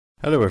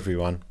Hello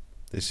everyone,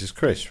 this is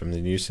Chris from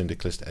the New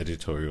Syndicalist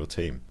editorial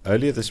team.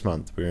 Earlier this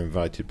month we were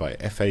invited by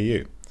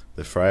FAU,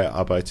 the Freie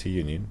Arbeiter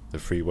Union, the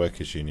Free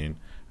Workers Union,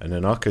 an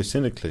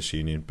anarcho-syndicalist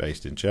union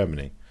based in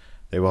Germany.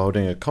 They were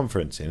holding a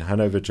conference in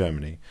Hanover,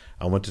 Germany,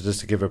 and wanted us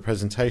to give a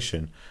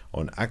presentation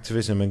on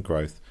activism and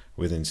growth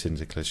within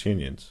syndicalist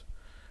unions.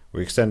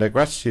 We extend our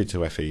gratitude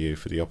to FAU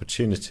for the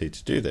opportunity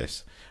to do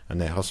this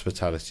and their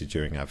hospitality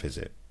during our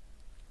visit.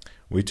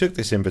 We took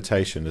this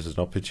invitation as an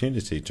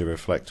opportunity to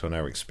reflect on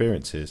our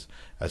experiences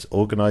as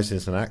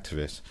organisers and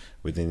activists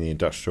within the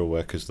industrial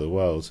workers of the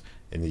world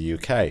in the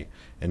UK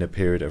in a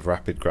period of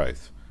rapid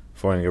growth,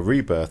 following a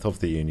rebirth of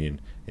the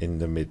union in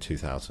the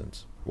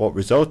mid-2000s. What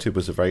resulted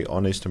was a very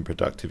honest and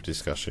productive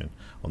discussion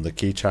on the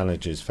key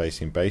challenges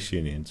facing base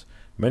unions,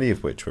 many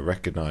of which were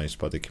recognised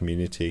by the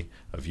community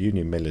of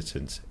union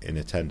militants in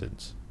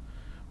attendance.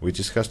 We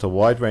discussed a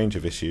wide range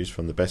of issues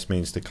from the best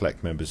means to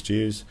collect members'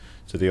 dues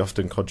to the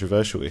often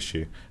controversial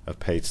issue of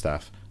paid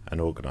staff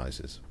and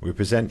organisers. We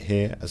present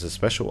here as a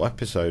special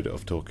episode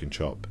of Talking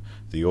Shop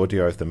the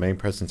audio of the main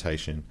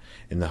presentation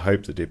in the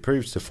hope that it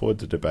proves to forward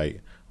the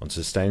debate on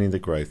sustaining the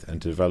growth and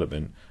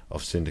development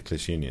of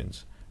syndicalist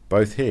unions,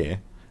 both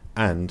here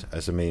and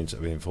as a means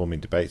of informing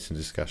debates and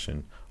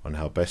discussion on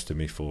how best to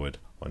move forward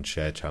on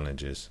shared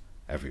challenges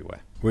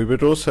everywhere. We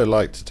would also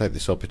like to take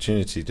this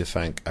opportunity to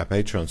thank our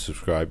Patreon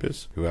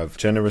subscribers who have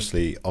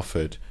generously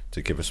offered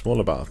to give a small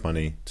amount of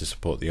money to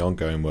support the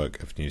ongoing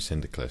work of New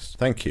Syndicalist.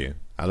 Thank you,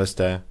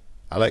 Alistair,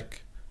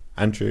 Alec,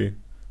 Andrew,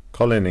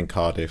 Colin in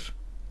Cardiff,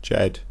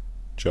 Jed,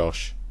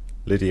 Josh,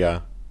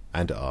 Lydia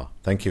and R.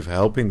 Thank you for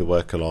helping the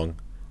work along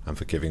and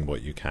for giving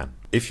what you can.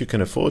 If you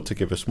can afford to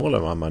give a small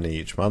amount of money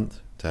each month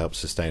to help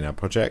sustain our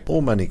project, all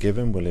money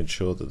given will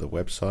ensure that the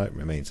website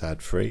remains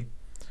ad-free,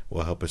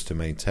 will help us to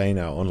maintain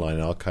our online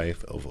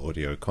archive of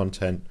audio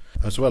content,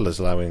 as well as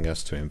allowing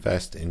us to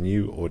invest in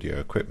new audio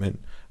equipment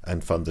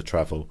and fund the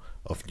travel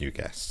of new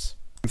guests.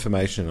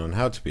 Information on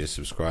how to be a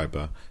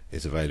subscriber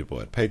is available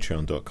at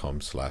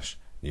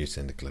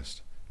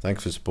patreon.com/newsyndicalist.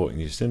 Thanks for supporting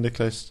New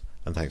Syndicalist,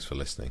 and thanks for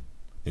listening.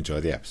 Enjoy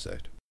the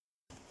episode.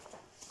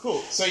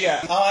 Cool. So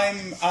yeah,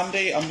 I'm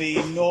Andy. I'm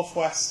the North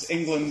West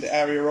England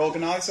area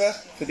organiser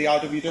for the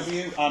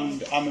IWW,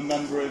 and I'm a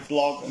member of a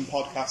blog and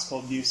podcast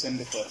called New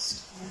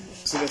Syndicalist.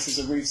 So this is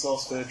a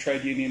resource for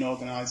trade union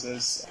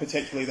organisers,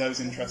 particularly those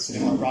interested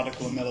in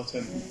radical and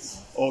militant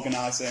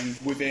organising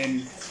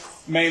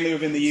mainly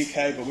within the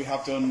UK, but we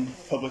have done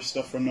published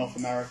stuff from North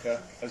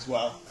America as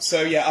well.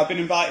 So yeah, I've been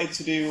invited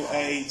to do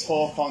a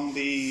talk on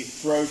the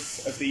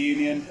growth of the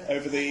union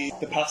over the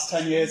past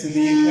 10 years in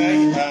the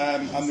UK,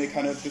 and the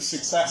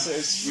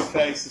successes we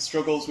faced, the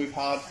struggles we've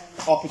had,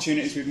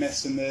 opportunities we've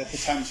missed, and the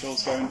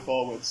potentials going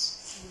forwards.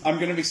 I'm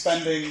going to be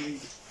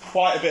spending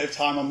quite a bit of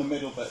time on the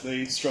middle bit,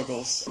 the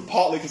struggles,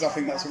 partly because I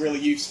think that's a really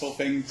useful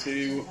thing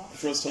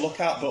for us to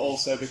look at, but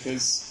also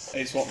because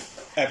it's what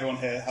everyone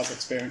here has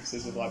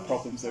experiences of,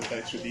 problems they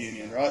face with the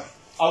union, right?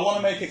 I want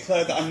to make it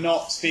clear that I'm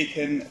not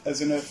speaking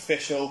as an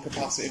official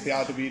capacity of the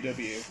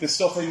IWW. The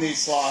stuff in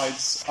these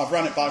slides, I've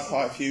run it by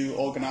quite a few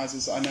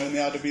organisers that I know in the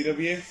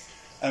IWW,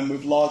 and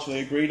we've largely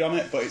agreed on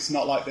it, but it's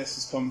not like this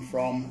has come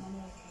from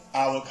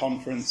our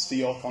conference to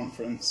your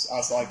conference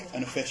as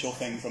an official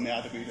thing from the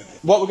IWW.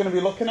 What we're going to be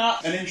looking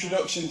at, an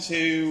introduction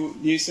to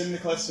New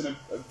Syndicalist and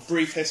a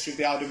brief history of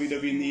the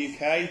IWW in the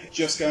UK,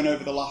 just going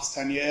over the last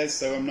 10 years,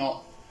 so I'm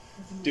not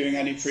doing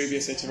any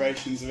previous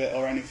iterations of it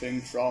or anything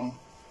from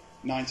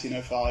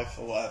 1905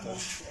 or whatever.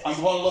 And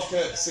we want to look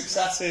at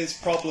successes,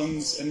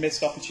 problems and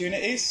missed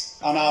opportunities,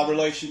 and our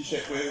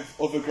relationship with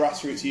other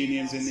grassroots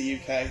unions in the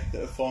UK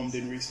that have formed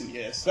in recent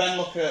years. Then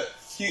look at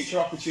future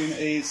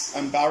opportunities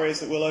and barriers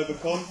that we'll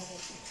overcome,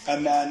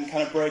 and then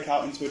break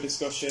out into a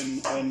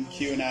discussion and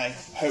Q&A,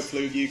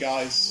 hopefully with you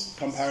guys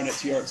comparing it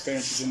to your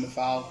experiences in the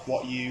FAU,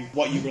 what you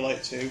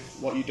relate to,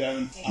 what you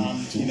don't,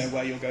 and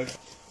where you'll go.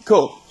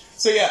 Cool.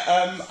 So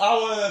yeah,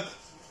 our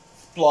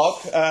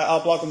blog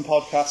and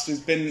podcast has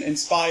been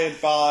inspired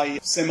by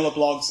similar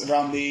blogs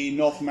around the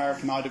North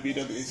American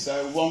IWW.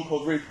 So one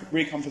called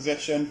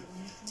Recomposition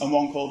and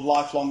one called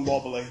Lifelong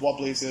Wobbly.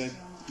 Wobbly is a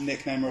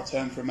nickname or a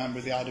term for a member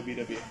of the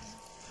IWW.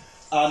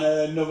 And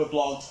another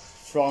blog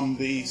from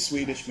the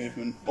Swedish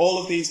movement.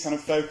 All of these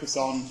focus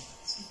on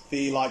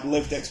the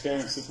lived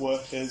experience of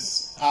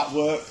workers at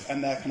work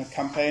and their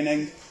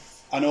campaigning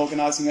and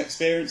organising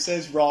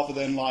experiences, rather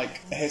than a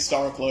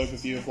historical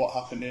overview of what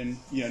happened in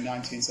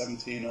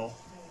 1917 or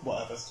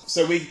whatever.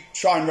 So we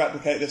try and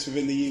replicate this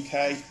within the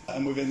UK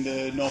and within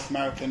the North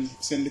American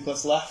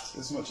syndicalist left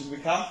as much as we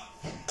can.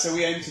 So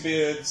we aim to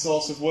be a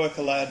source of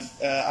worker-led,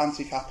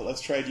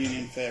 anti-capitalist trade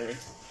union theory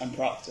and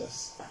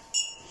practice.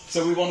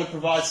 So we want to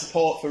provide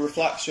support for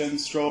reflection,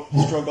 struggle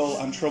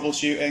and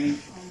troubleshooting,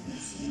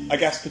 I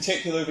guess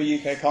particularly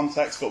the UK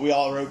context, but we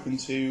are open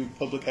to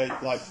publicate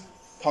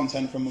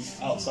content from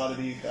outside of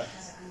the UK.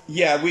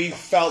 Yeah, we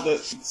felt that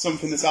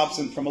something that's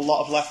absent from a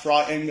lot of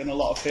left-writing and a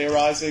lot of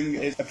theorising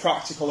is a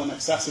practical and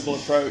accessible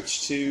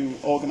approach to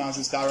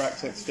organisers'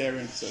 direct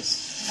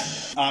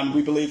experiences. And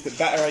we believe that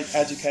better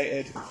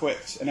educated,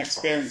 equipped and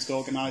experienced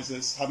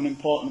organisers have an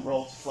important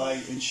role to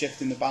play in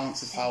shifting the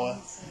balance of power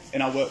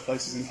in our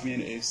workplaces and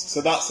communities.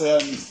 So that's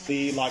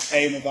the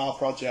aim of our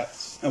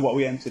project and what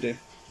we aim to do.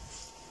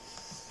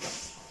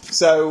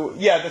 So,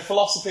 yeah, the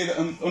philosophy that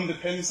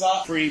underpins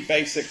that, 3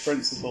 basic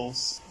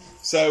principles.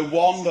 So,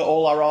 one, that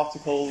all our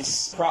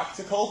articles are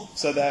practical,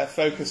 so they're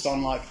focused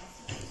on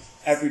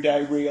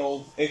everyday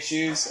real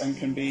issues and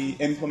can be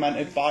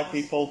implemented by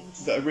people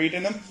that are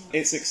reading them.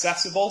 It's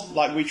accessible,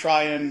 we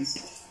try and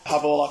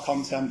have all our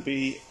content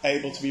be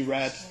able to be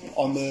read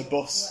on the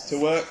bus to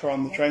work or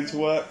on the train to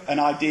work,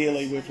 and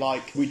ideally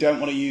we don't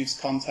want to use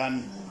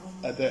content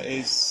that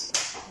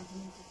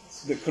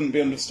couldn't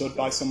be understood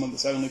by someone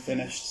that's only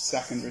finished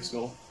secondary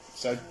school,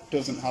 so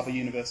doesn't have a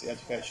university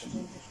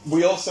education.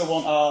 We also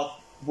want our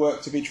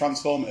work to be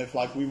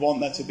transformative, we want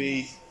there to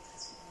be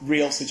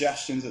real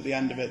suggestions at the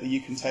end of it that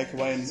you can take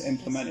away and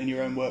implement in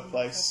your own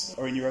workplace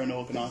or in your own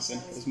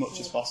organising as much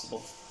as possible.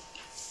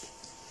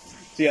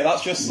 So yeah,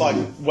 that's just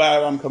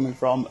where I'm coming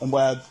from and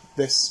where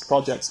this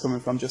project's coming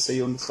from, just so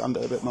you understand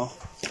it a bit more.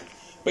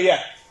 But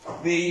yeah,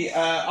 the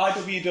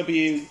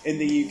IWW in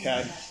the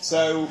UK.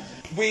 So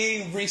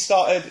we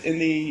restarted in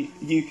the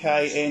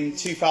UK in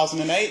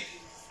 2008.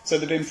 So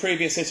there have been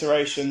previous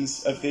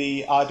iterations of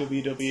the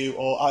IWW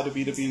or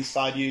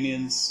IWW-inspired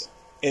unions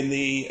in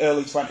the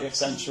early 20th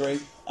century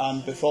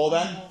and before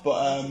then,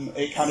 but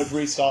it kind of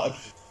restarted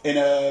in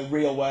a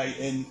real way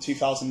in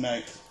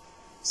 2008.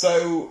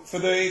 So for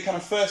the kind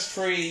of first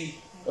 3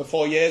 or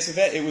 4 years of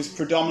it, it was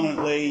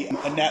predominantly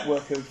a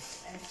network of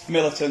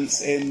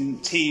militants in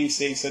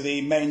TUC, so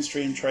the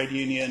mainstream trade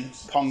union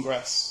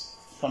Congress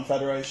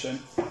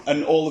Confederation,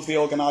 and all of the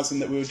organising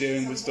that we were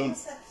doing was done.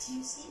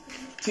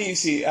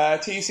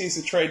 TUC is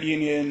the Trade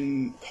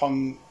Union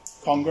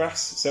Congress,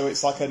 so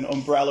it's like an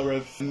umbrella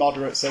of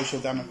moderate social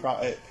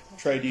democratic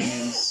trade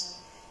unions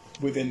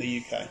within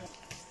the UK.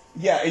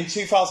 Yeah, in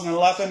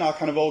 2011 our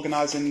kind of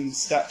organising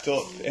stepped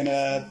up in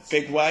a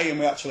big way, and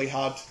we actually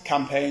had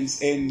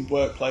campaigns in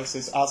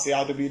workplaces as the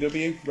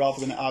IWW rather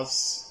than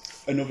as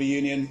another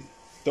union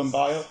done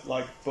by it,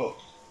 but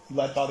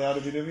led by the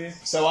IWW.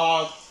 So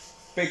our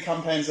big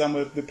campaigns then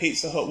were the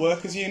Pizza Hut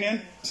Workers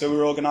Union, so we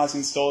were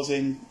organising stores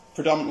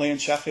predominantly in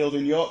Sheffield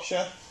and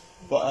Yorkshire,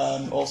 but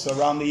also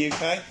around the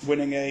UK,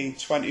 winning a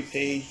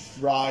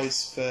 20p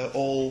rise for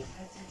all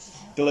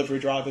delivery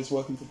drivers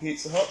working for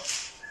Pizza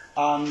Hut,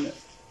 and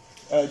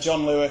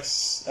John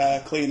Lewis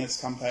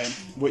Cleaners campaign,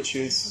 which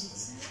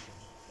is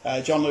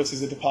John Lewis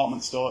is a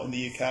department store in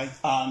the UK,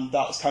 and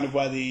that was kind of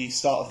where the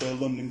start of the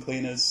London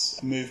Cleaners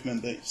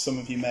movement that some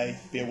of you may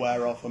be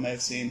aware of or may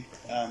have seen.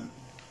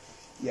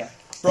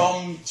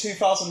 From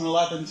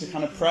 2011 to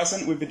kind of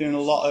present, we've been doing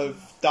a lot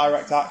of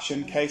direct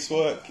action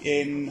casework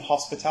in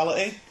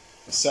hospitality.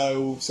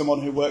 So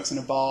someone who works in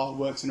a bar,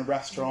 works in a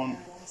restaurant,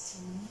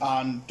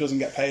 and doesn't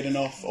get paid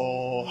enough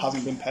or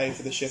hasn't been paid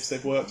for the shifts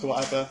they've worked or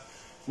whatever,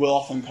 will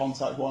often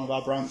contact one of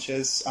our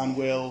branches and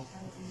we'll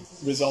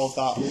resolve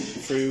that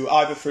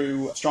either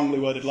through strongly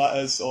worded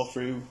letters or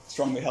through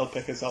strongly held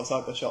pickets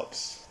outside the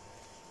shops.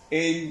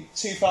 In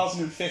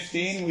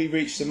 2015, we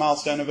reached a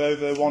milestone of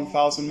over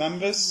 1,000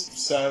 members,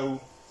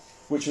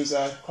 which was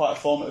quite a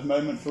formative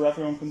moment for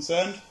everyone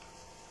concerned.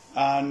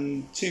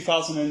 And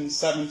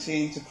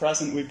 2017 to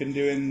present, we've been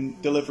doing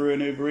Deliveroo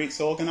and Uber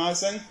Eats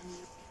organising.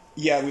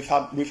 Yeah, we've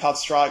had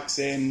strikes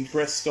in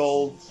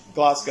Bristol,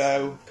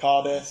 Glasgow,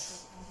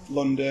 Cardiff,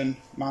 London,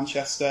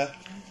 Manchester.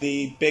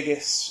 The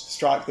biggest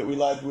strike that we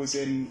led was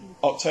in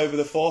October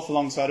the 4th,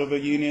 alongside other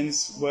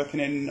unions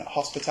working in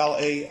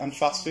hospitality and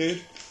fast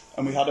food.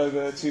 And we had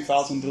over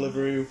 2,000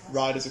 Deliveroo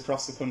riders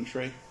across the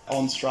country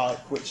on strike,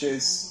 which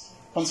is,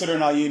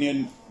 considering our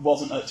union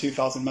wasn't at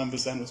 2,000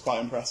 members then, was quite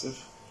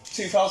impressive.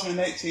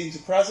 2018 to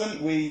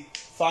present, we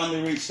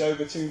finally reached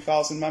over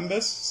 2,000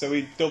 members, so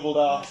we doubled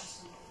our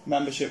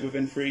membership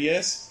within 3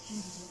 years.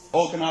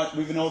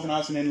 We've been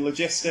organising in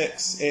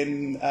logistics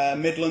in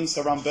Midlands,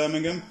 around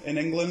Birmingham in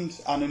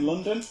England, and in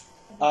London.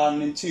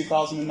 And in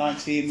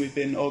 2019 we've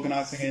been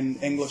organising in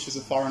English as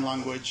a foreign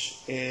language,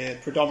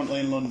 predominantly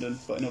in London,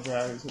 but in other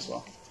areas as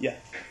well. Yeah.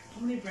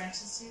 How many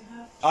branches do you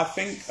have? I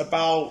think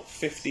about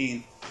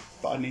 15,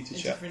 but I need to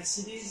check. Different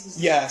cities?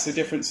 Yeah, so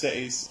different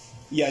cities.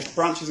 Yeah,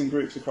 branches and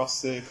groups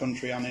across the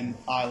country and in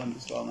Ireland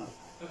as well now.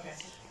 Okay.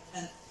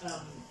 And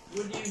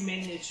what do you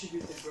mainly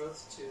attribute the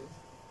growth to?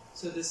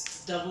 So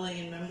this doubling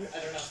in members?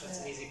 I don't know if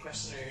that's an easy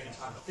question or you're going to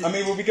talk about. I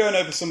mean, we'll be going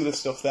over some of the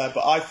stuff there,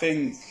 but I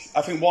think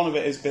one of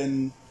it has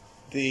been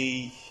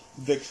the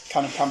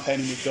kind of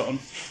campaigning we've done.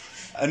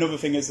 Another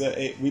thing is that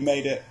we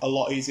made it a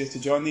lot easier to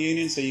join the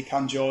union, so you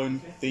can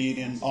join the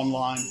union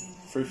online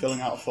through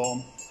filling out a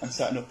form and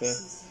setting up a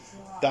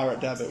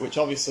direct debit, which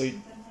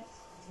obviously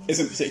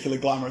isn't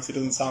particularly glamorous. It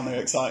doesn't sound very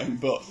exciting,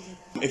 but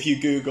if you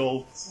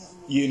Google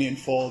union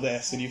for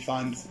this and you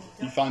find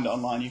it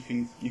online, you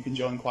can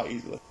join quite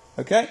easily.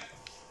 Okay.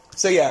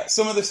 So yeah,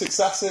 some of the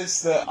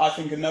successes that I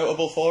think are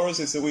notable for us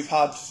is that we've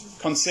had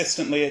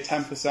consistently a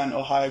 10%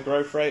 or higher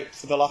growth rate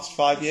for the last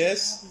 5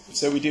 years.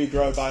 So we do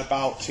grow by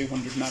about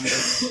 200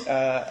 members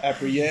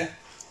every year.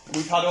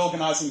 We've had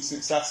organising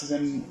successes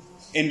in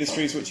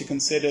industries which are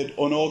considered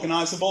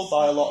unorganisable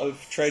by a lot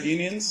of trade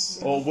unions,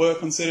 or were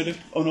considered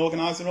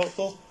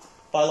unorganisable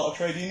by a lot of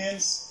trade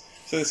unions.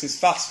 So this is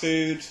fast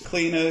food,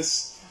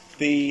 cleaners,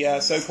 the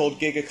so-called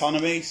gig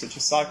economy, such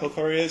as cycle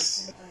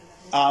couriers,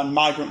 and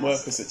migrant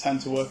workers that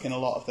tend to work in a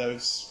lot of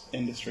those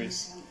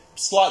industries.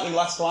 Slightly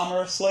less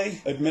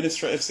glamorously,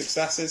 administrative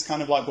successes,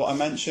 kind of like what I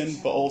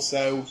mentioned, but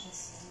also,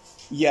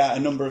 a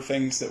number of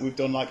things that we've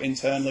done like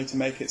internally to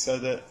make it so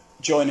that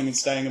joining and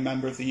staying a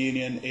member of the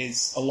union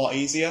is a lot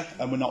easier,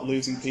 and we're not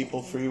losing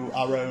people through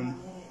our own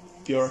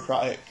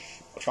bureaucratic,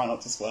 I'll try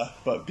not to swear,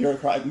 but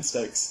bureaucratic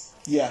mistakes.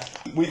 Yeah.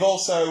 We've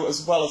also,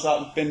 as well as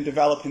that, been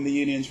developing the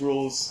union's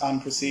rules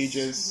and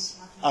procedures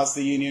as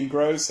the union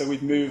grows. So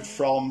we've moved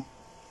from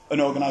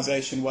an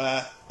organisation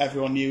where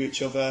everyone knew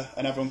each other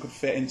and everyone could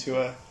fit into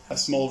a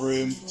small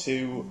room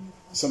to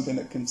something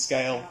that can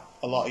scale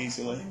a lot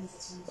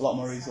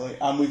more easily.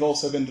 And we've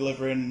also been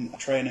delivering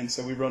training.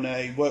 So we run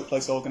a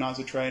workplace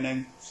organiser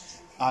training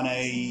and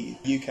a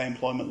UK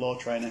employment law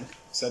training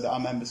so that our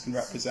members can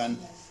represent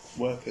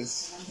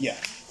workers. Yeah.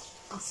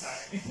 I'm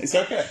sorry. It's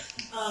okay.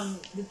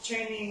 The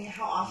training,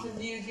 how often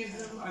do you give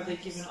them? Are they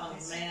given on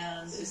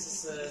demand?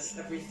 Is this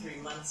every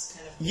 3 months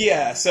kind of thing?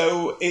 Yeah,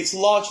 so it's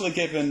largely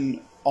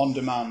given on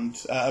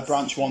demand. A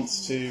branch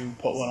wants to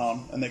put one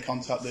on and they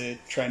contact the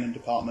training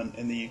department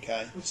in the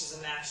UK. Which is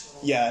a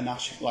national... Yeah,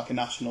 like a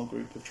national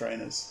group of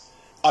trainers.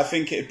 I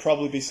think it'd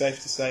probably be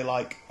safe to say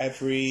like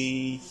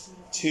every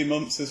 2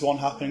 months there's one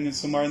happening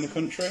somewhere in the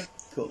country.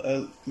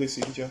 Cool.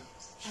 Lucy, did you?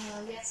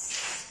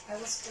 Yes. I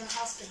was going to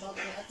ask about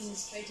the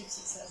administrative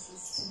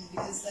successes,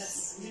 because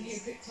that's really a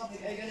big topic.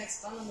 Are you going to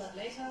expand on that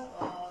later?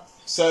 Or?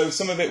 So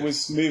some of it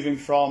was moving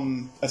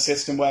from a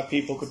system where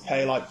people could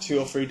pay like 2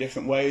 or 3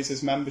 different ways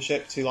as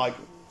membership to like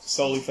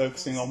solely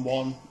focusing on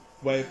one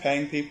way of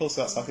paying people.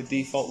 So that's like a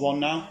default one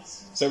now.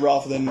 So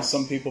rather than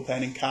some people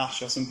paying in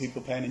cash or some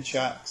people paying in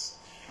cheques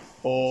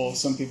or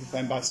some people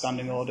paying by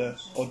standing order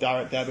or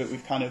direct debit,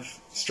 we've kind of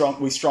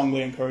we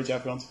strongly encourage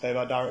everyone to pay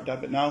by direct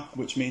debit now,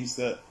 which means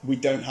that we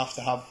don't have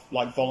to have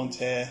like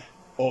volunteer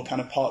or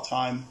kind of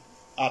part-time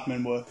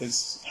admin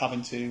workers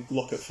having to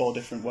look at 4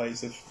 different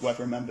ways of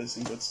whether a member's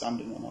in good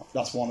standing or not.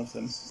 That's one of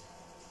them. So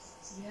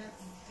you have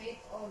paid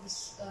all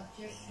this,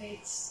 you have paid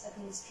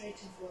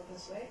administrative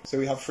workers, right? So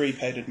we have 3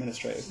 paid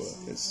administrative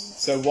workers.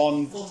 So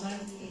one Full-time?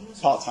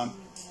 part-time.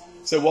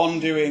 So one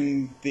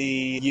doing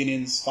the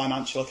union's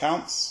financial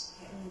accounts,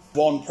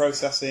 one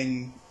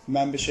processing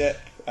membership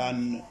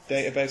and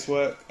database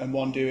work, and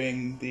one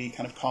doing the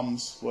kind of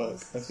comms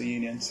work of the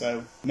union.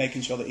 So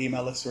making sure that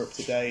email lists are up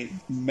to date,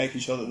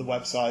 making sure that the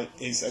website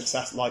is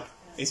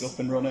is up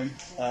and running,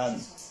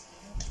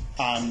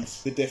 and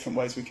the different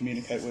ways we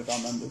communicate with our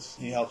members.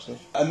 He helps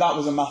with, and that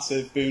was a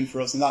massive boon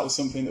for us. And that was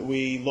something that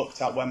we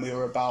looked at when we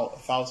were about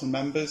 1,000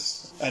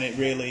 members, and it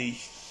really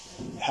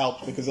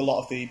helped because a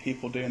lot of the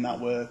people doing that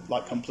were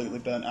like completely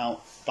burnt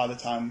out by the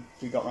time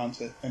we got around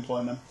to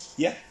employing them.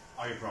 Yeah.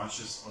 Are your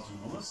branches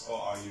autonomous, or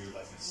are you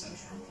like a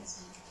central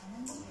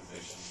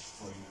organization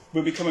for you?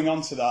 We'll be coming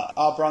on to that.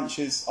 Our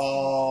branches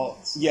are,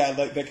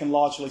 they can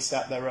largely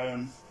set their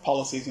own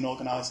policies and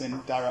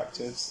organising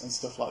directives and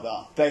stuff like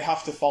that. They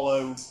have to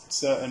follow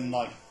certain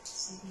like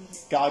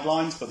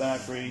guidelines, but then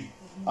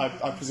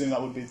I presume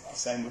that would be the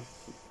same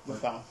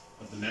with that.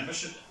 But the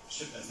membership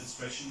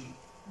administration,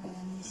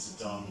 is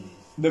it done?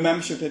 The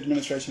membership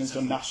administration is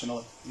done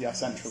nationally,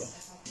 centrally.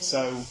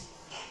 So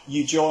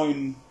you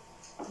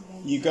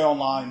go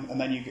online and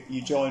then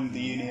you join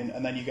the union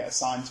and then you get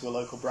assigned to a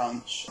local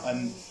branch,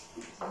 and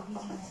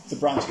the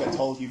branch get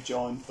told you've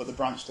joined, but the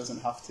branch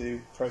doesn't have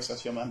to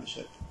process your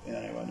membership in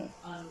any way. No.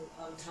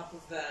 On top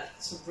of that,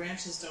 so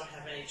branches don't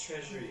have any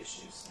treasury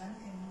issues.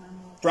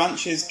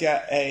 Branches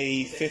get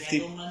a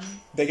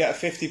They get a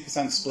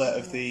 50% split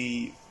of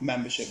the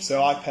membership.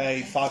 So I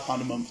pay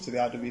 £5 a month to the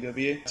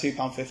IWW,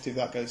 £2.50 of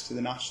that goes to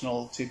the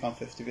national,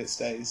 £2.50 of it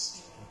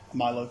stays at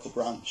my local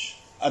branch.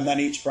 And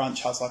then each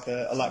branch has like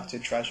a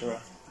elected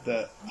treasurer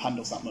that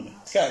handles that money.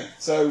 Okay,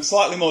 so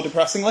slightly more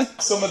depressingly,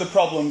 some of the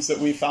problems that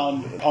we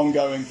found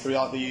ongoing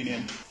throughout the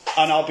union.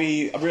 And I'll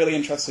be really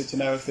interested to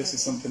know if this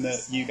is something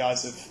that you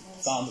guys have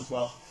found as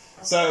well.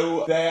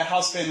 So there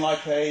has been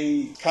like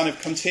a kind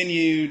of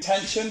continued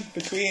tension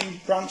between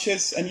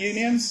branches and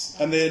unions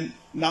and the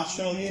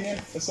national union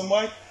in some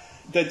way.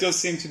 There does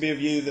seem to be a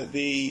view that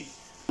the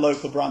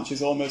local branch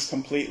is almost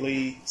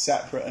completely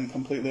separate and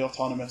completely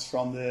autonomous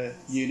from the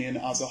union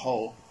as a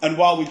whole. And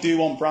while we do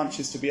want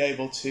branches to be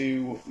able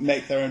to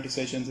make their own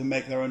decisions and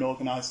make their own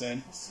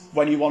organising,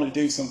 when you want to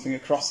do something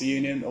across the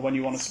union or when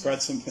you want to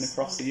spread something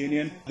across the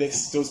union,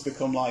 this does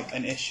become like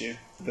an issue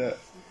that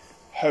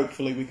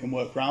hopefully we can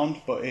work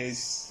around, but it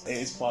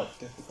is quite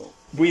difficult.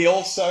 We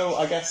also,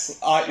 I guess,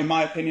 in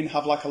my opinion,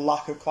 have like a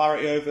lack of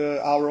clarity over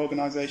our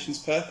organisation's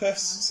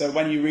purpose. So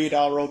when you read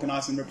our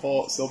organising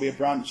reports, there'll be a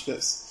branch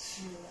that's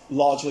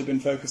largely been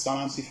focused on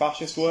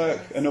anti-fascist work,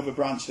 another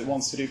branch that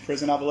wants to do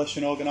prison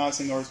abolition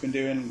organising or has been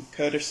doing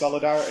Kurdish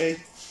solidarity,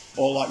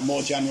 or like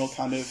more general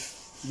kind of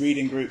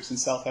reading groups and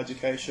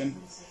self-education.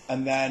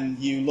 And then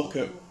you look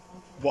at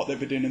what they've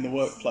been doing in the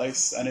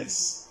workplace and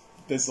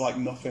there's like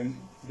nothing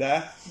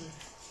there.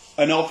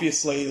 And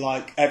obviously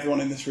like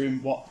everyone in this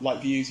room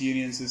views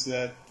unions as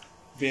a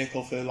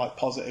vehicle for like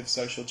positive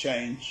social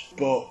change,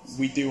 but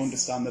we do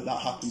understand that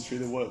happens through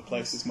the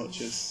workplace as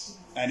much as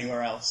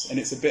anywhere else, and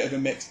it's a bit of a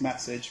mixed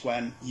message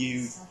when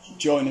you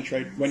join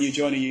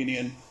a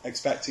union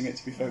expecting it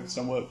to be focused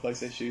on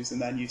workplace issues, and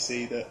then you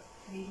see that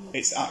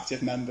its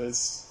active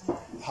members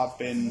have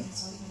been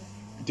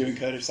doing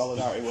Kurdish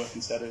solidarity work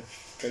instead of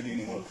trade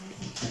union work.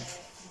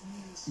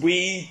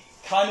 We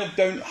kind of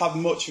don't have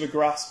much of a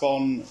grasp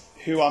on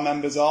who our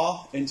members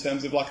are in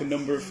terms of like a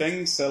number of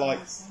things, so like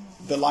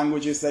the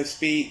languages they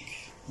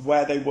speak,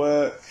 where they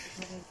work,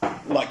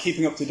 like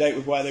keeping up to date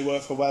with where they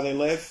work or where they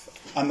live,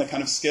 and the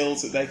kind of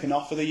skills that they can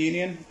offer the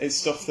union is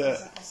stuff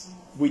that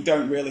we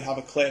don't really have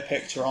a clear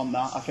picture on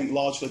that. I think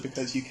largely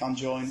because you can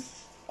join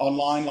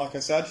online, like I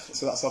said,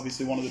 so that's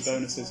obviously one of the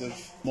bonuses of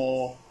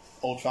more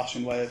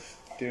old-fashioned way of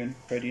doing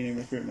trade union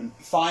recruitment.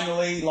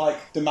 Finally,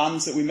 like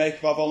demands that we make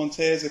of our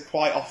volunteers are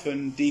quite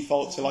often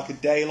default to like a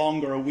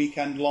day-long or a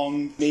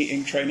weekend-long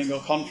meeting, training or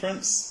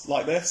conference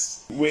like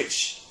this,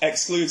 which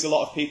excludes a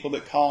lot of people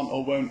that can't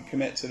or won't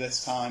commit to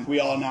this time. We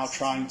are now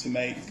trying to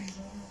make,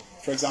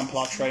 for example,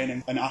 our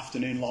training an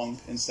afternoon long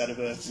instead of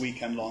a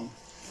weekend long,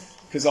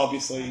 because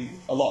obviously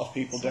a lot of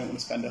people don't want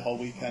to spend a whole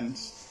weekend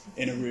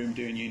in a room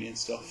doing union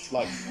stuff.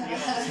 Like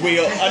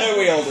I know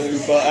we all do,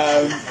 but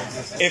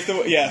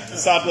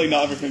sadly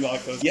not everything that I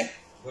could. Yeah.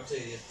 What do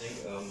you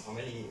think? How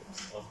many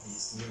of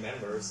these new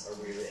members are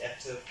really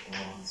active,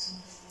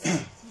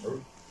 or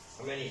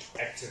how many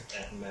active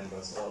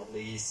members, or at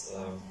least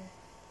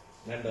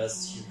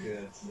members you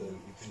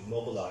can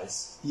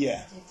mobilize?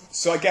 Yeah.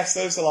 So I guess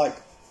those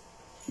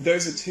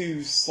are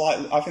two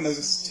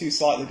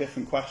slightly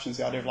different questions.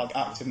 The idea of like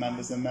active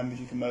members and members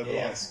you can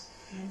mobilise. Yeah.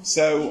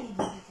 So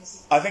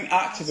I think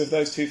active of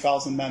those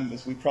 2,000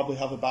 members, we probably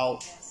have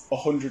about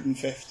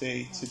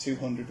 150 to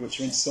 200 which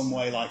are in some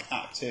way like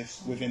active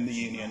within the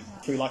union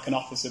through like an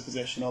officer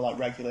position or like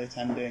regularly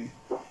attending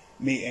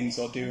meetings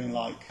or doing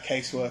like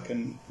casework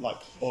and like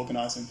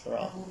organising for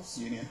our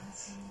union.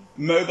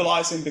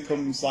 Mobilising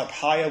becomes like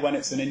higher when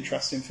it's an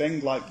interesting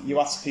thing. Like you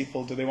ask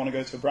people, do they want to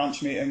go to a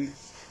branch meeting?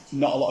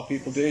 Not a lot of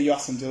people do. You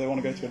ask them, do they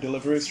want to go to a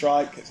Deliveroo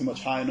strike? It's a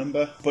much higher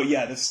number. But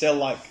yeah, there's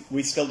still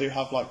we still do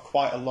have like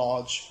quite a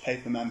large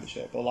paper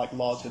membership, or like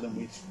larger than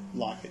we'd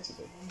like it to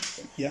be.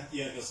 Yeah.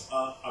 Yeah, because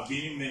I've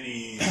been in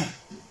many,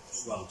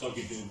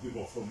 talking to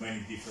people from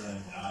many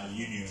different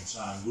unions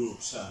and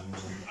groups and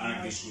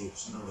anarchist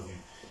groups and everything,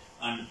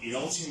 and it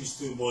all seems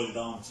to boil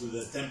down to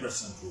the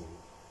 10% rule.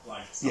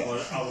 Like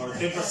our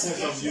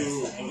 10% of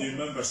your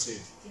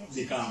membership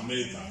become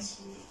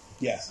militants.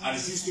 Yes. And it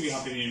seems to be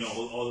happening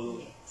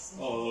all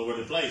over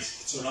the place.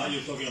 So now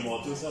you're talking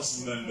about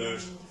 2,000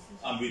 members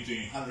and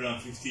between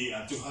 150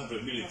 and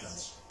 200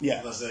 militants.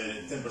 Yeah. That's the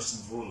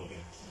 10% rule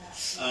again.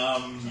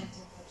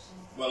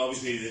 Well,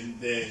 obviously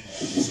the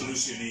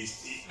solution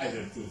is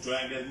either to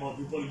try and get more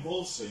people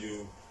involved, so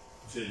you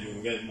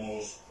get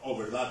more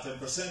over that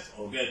 10%,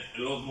 or get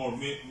a lot more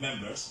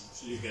members,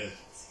 so you get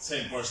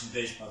same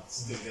percentage but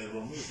still get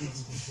more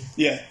militants.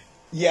 Yeah.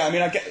 Yeah, I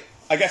mean,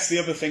 I guess the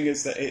other thing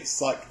is that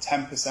it's like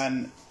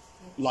 10%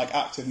 like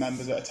active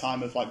members at a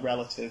time of like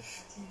relative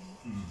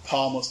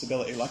calm or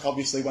stability. Like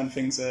obviously when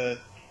things are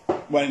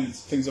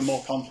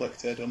more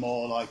conflicted or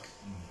more like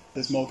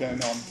there's more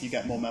going on, you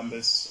get more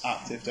members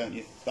active, don't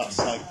you? That's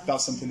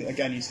something that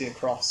again you see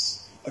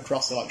across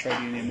the like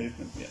trade union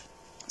movement. Yeah.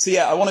 So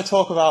yeah, I want to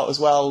talk about as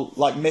well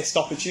like missed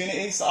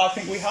opportunities that I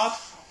think we had.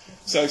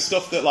 So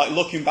stuff that like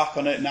looking back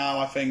on it now,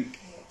 I think.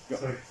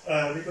 Sorry,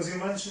 because you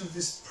mentioned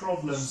these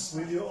problems,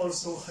 will you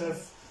also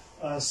have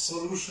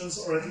solutions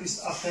or at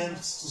least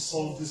attempts to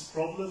solve these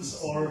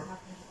problems, or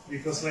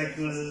because like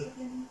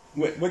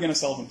we're going to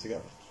solve them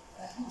together.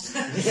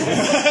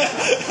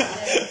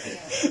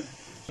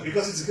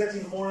 Because it's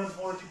getting more and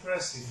more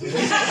depressing. It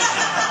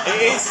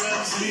is.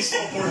 These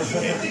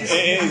opportunities.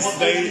 It is.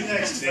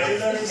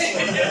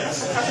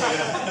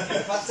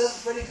 But that's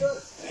pretty good.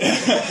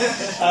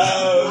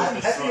 I'm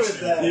happy with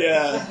that.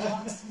 Yeah.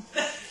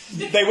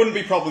 They wouldn't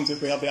be problems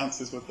if we had the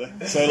answers, would they?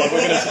 So like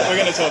we're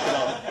gonna talk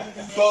about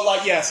it. But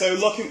like so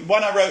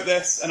when I wrote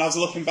this and I was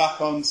looking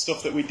back on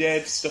stuff that we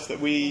did, stuff that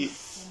we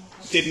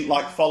didn't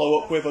like follow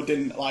up with or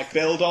didn't like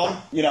build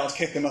on, I was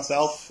kicking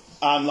myself.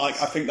 And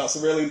like I think that's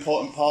a really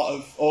important part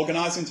of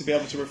organising, to be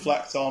able to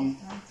reflect on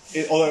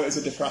it, although it's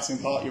a depressing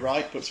part, you're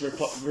right, but to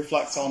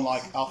reflect on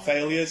like our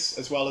failures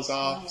as well as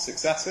our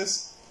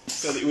successes,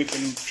 so that we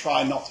can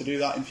try not to do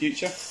that in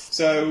future.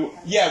 So,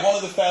 yeah, one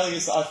of the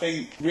failures that I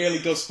think really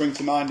does spring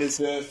to mind is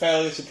the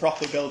failure to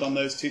properly build on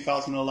those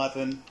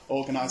 2011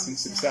 organising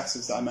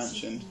successes that I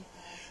mentioned.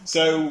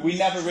 So we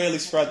never really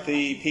spread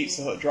the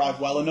Pizza Hut drive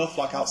well enough,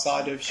 like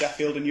outside of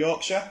Sheffield and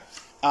Yorkshire.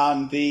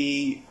 and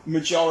the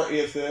majority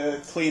of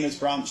the cleaners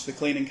branch, the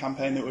cleaning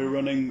campaign that we were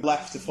running,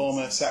 left to form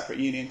a separate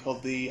union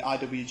called the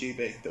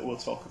IWGB that we'll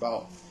talk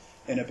about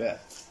in a bit.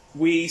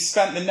 We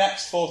spent the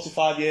next 4 to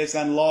 5 years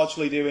then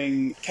largely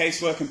doing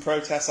casework and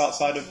protests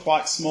outside of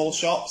quite small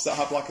shops that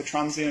have like a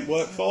transient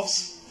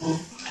workforce,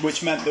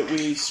 which meant that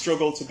we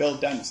struggled to build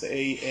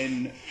density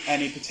in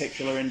any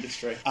particular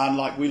industry. And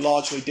like we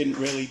largely didn't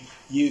really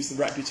use the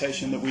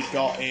reputation that we'd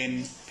got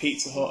in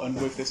Pizza Hut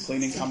and with this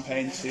cleaning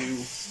campaign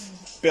to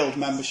build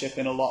membership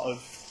in a lot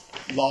of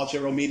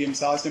larger or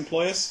medium-sized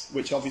employers,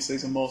 which obviously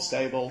is a more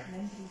stable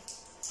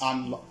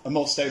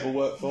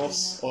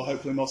workforce, or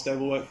hopefully more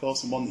stable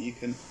workforce, and one that you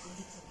can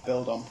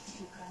build on.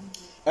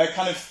 A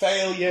kind of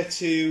failure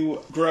to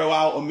grow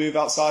out or move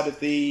outside of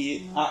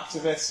the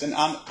activist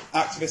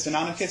and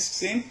anarchist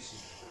scene.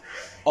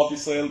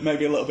 Obviously,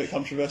 maybe a little bit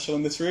controversial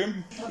in this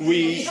room.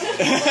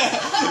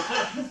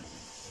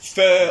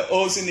 For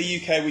us in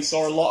the UK, we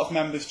saw a lot of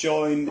members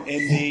join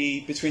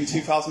between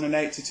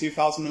 2008 to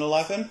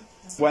 2011,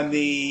 when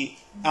the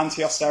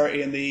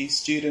anti-austerity and the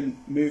student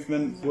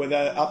movement were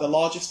at the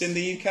largest in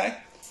the UK.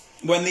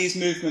 When these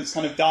movements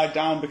kind of died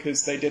down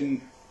because they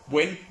didn't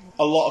win,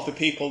 a lot of the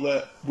people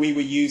that we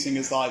were using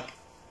as like,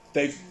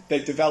 they've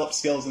developed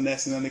skills in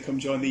this and then they come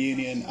join the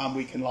union and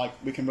we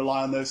can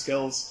rely on those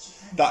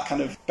skills. That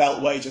kind of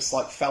beltway just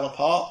like fell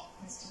apart.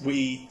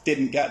 We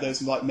didn't get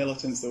those like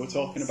militants that we're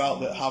talking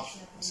about that have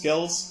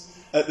skills.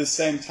 At the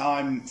same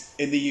time,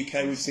 in the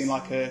UK, we've seen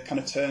like a kind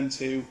of turn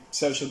to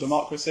social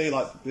democracy,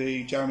 like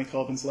the Jeremy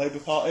Corbyn's Labour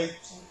Party,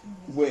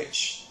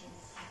 which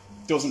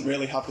doesn't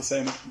really have the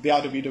same. The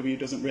IWW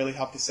doesn't really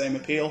have the same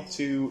appeal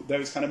to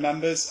those kind of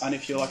members. And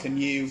if you're like a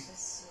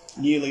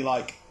newly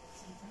like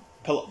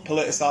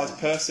politicised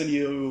person,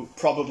 you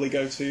probably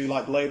go to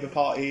like Labour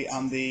Party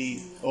and the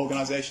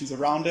organisations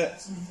around it,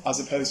 as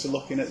opposed to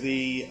looking at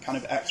the kind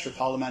of extra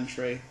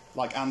parliamentary,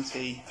 like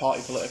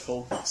anti-party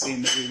political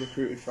scene that we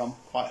recruited from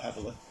quite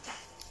heavily.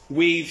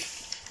 We've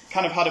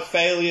kind of had a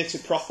failure to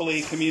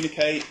properly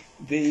communicate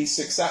the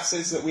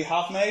successes that we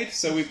have made.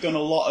 So we've done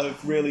a lot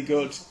of really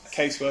good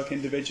casework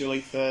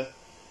individually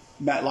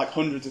met like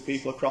hundreds of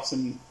people across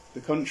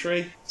the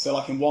country. So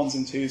like in ones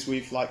and twos,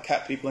 we've like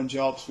kept people in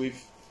jobs,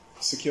 we've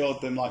secured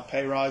them like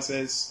pay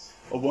rises,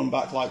 or won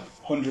back like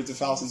hundreds of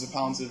thousands of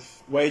pounds of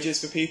wages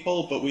for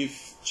people, but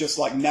we've just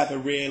like never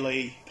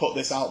really put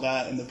this out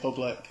there in the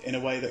public in a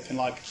way that can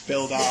like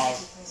build our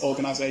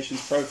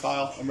organisation's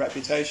profile and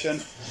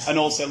reputation, and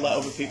also let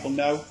other people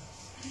know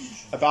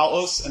about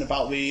us and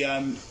about the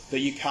that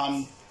you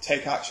can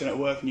take action at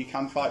work and you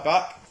can fight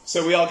back.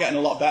 So we are getting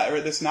a lot better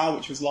at this now,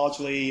 which was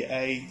largely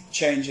a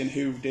change in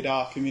who did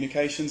our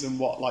communications and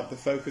what like the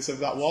focus of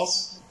that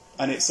was.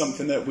 And it's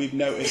something that we've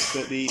noticed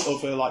that the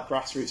other like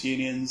grassroots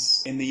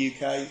unions in the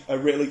UK are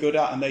really good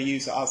at, and they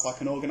use it as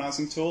like an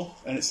organising tool.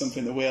 And it's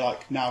something that we're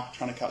like now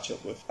trying to catch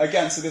up with.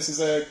 Again, so this is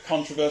a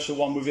controversial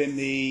one within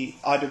the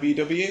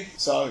IWW.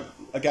 So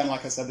again,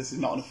 like I said, this is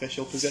not an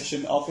official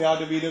position of the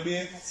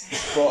IWW,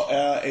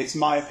 but it's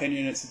my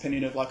opinion. It's the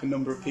opinion of like a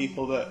number of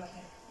people that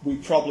we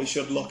probably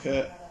should look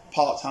at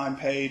part-time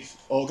paid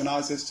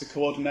organisers to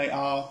coordinate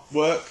our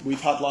work.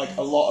 We've had like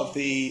a lot of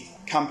the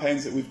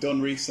campaigns that we've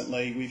done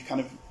recently. We've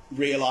kind of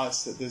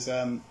realised that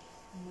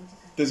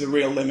there's a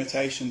real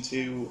limitation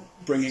to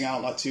bringing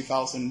out like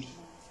 2,000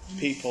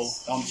 people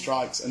on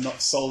strikes and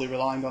not solely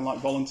relying on like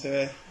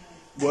volunteer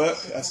work,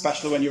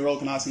 especially when you're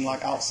organising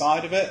like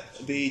outside of it.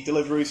 The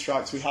Deliveroo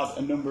strikes, we had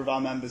a number of our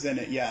members in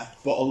it, yeah,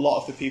 but a lot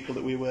of the people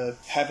that we were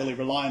heavily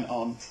reliant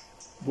on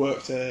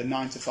worked a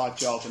 9-to-5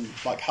 job and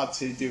like had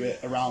to do it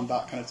around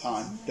that kind of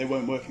time. They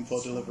weren't working for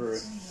Deliveroo.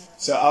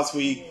 So as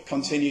we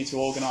continue to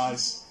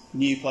organise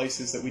new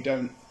places that we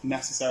don't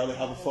necessarily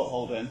have a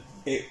foothold in,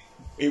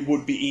 it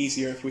would be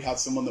easier if we had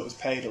someone that was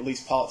paid at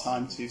least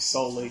part-time to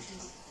solely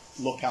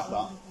look at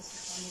that.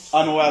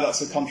 I'm aware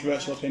that's a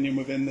controversial opinion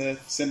within the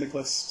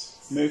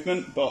Syndicalist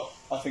movement, but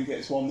I think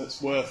it's one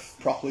that's worth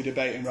properly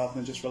debating rather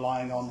than just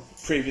relying on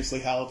previously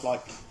held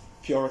like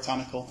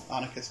puritanical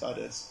anarchist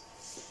ideas.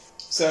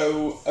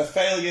 So a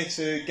failure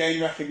to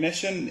gain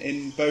recognition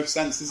in both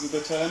senses of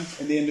the term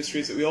in the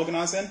industries that we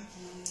organise in.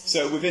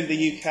 So within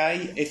the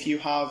UK, if you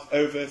have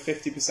over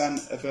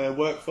 50% of a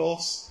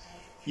workforce,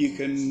 you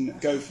can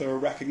go for a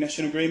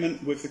recognition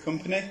agreement with the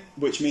company,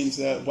 which means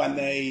that when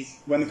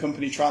the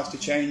company tries to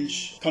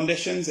change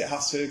conditions, it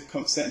has to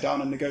sit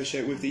down and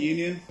negotiate with the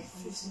union.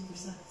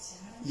 15%.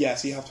 Yeah,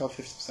 so you have to have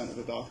 50% of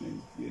the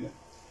bargaining unit.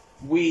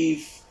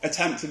 We've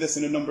attempted this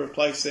in a number of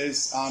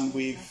places, and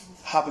we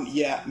haven't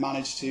yet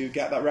managed to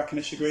get that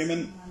recognition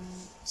agreement.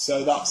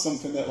 So that's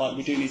something that like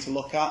we do need to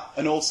look at.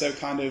 And also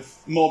kind of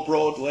more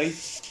broadly,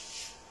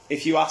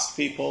 if you ask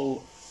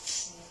people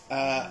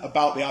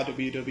about the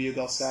IWW,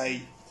 they'll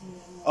say,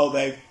 oh,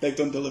 they've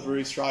done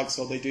Deliveroo strikes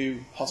or they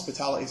do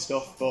hospitality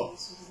stuff, but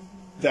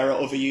there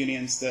are other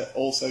unions that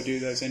also do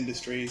those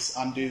industries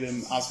and do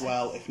them as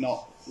well, if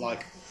not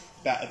like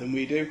better than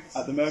we do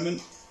at the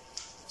moment.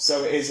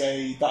 So that is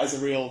a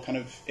real kind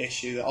of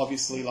issue that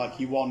obviously like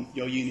you want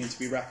your union to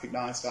be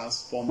recognised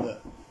as one that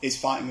is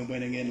fighting and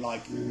winning in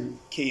like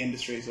key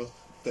industries or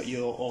that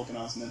you're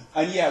organising in.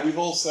 And yeah, we've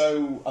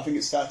also, I think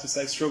it's fair to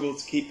say, struggled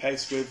to keep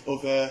pace with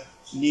other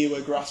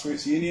newer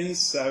grassroots unions,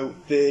 so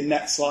the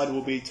next slide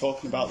will be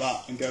talking about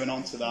that and going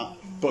on to that.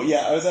 But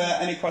yeah, are there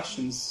any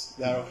questions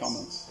there or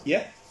comments?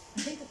 Yeah? I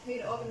think the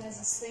paid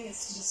organisers thing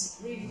is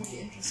just really,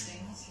 really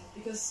interesting,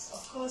 because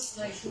of course,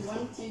 like, you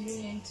want your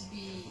union to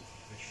be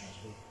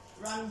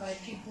run by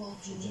people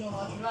who know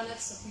how to run it,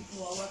 so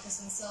people who are workers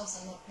themselves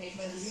and not paid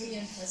by the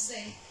union per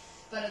se.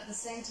 But at the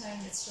same time,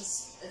 it's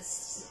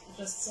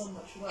just so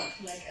much work.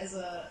 Like, as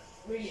a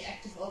really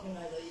active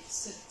organizer, you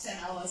sit 10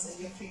 hours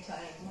in your free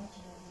time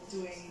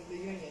doing the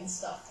union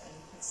stuff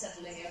and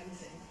settling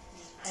everything.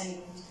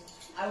 And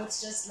I would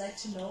just like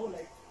to know,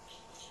 like,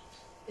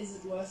 is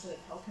it worth it?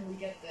 How can we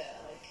get there?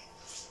 Like,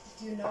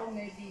 do you know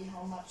maybe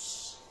how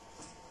much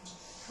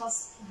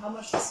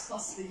this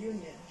costs the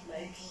union?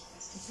 Like,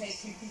 to pay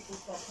 3 people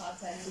for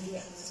part-time to do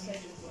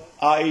administrative work?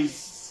 I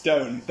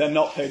don't. They're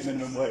not paid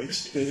minimum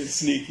wage. The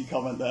sneaky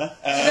comment there.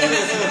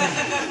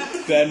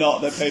 They're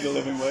not. They're paid a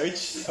living wage.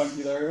 Thank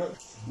you very much.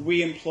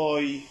 We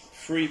employ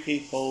 3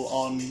 people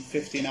on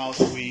 15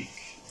 hours a week.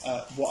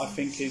 What I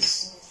think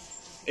is,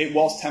 it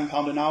was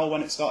 £10 an hour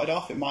when it started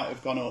off. It might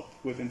have gone up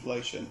with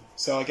inflation.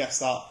 So I guess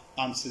that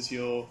answers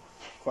your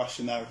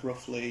question there of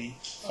roughly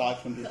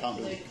 £500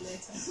 a week.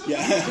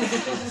 Yeah.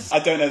 I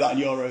don't know that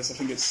in euros. I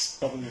think it's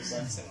probably the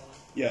same.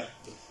 Yeah.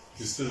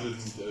 You still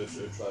didn't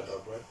try it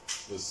out, right?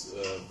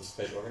 With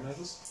paid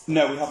organisers?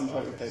 No, we haven't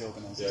tried with paid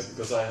organisers. Yeah,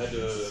 because I had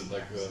a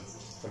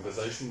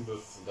conversation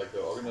with the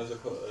organizer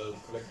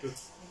collective,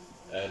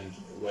 and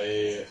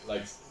they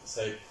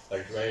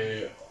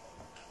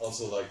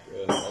also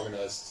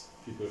organized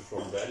people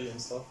from Verdi and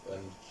stuff,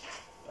 and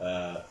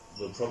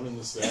the problem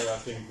is where I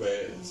think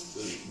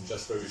it's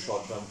just very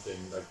short-term thing.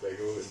 Like, they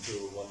go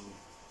into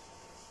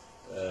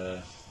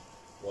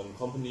one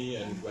company,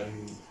 and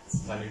when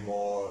finding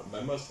more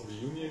members for the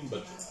union,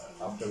 but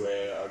after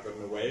they are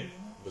gotten away,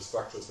 the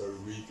structure is very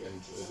weak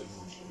and it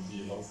didn't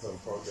be a long-term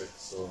project.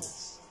 So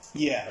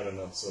yeah, I don't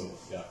know. So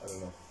yeah, I don't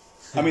know.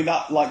 I mean,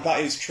 that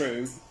is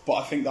true, but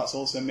I think that's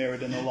also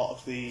mirrored in a lot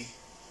of the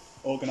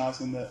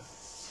organising that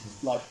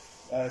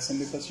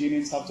syndicalist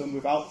unions have done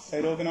without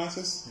paid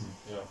organisers.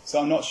 Yeah.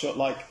 So I'm not sure.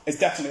 It's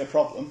definitely a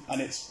problem, and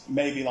it's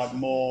maybe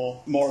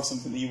more of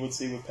something that you would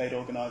see with paid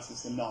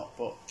organisers than not.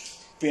 But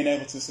being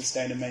able to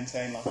sustain and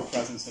maintain a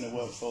presence in a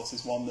workforce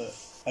is one that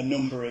a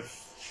number of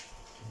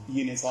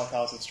unions like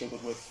ours have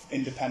struggled with,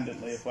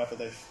 independently of whether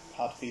they've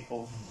had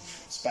people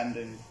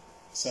spending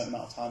a certain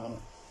amount of time on it.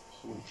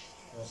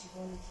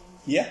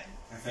 Yeah?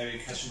 I have a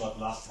question about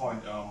the last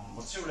point.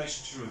 What's your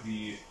relation to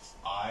the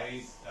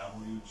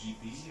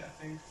IWGB, I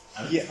think?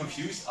 I'm a bit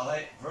confused.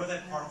 Were they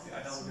part of the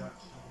IWGB?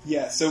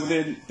 Yeah, so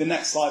the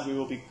next slide we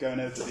will be going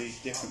over the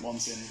different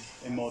ones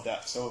in more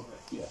depth. So,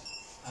 yeah.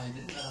 I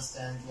didn't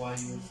understand why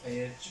you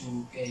failed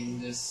to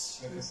gain this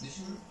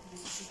recognition,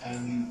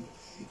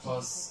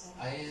 because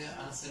I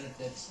understood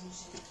that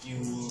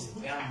you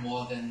earn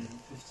more than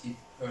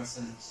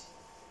 50%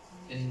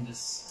 in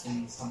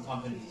some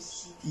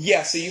companies.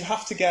 Yeah, so you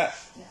have to get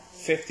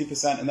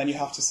 50%, and then you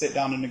have to sit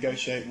down and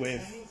negotiate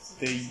with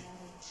the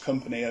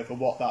company over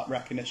what that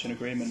recognition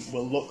agreement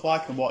will look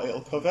like and what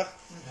it'll cover.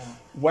 Yeah.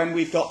 When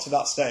we've got to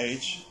that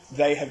stage,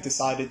 they have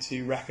decided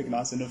to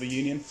recognise another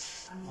union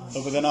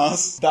other than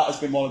ours. That has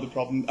been one of the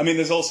problems. I mean,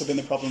 there's also been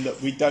the problem that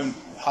we don't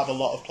have a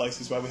lot of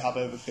places where we have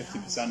over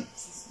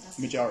 50%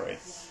 majority.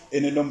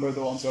 In a number of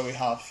the ones where we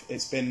have,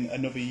 it's been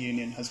another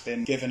union has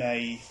been given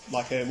a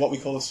what we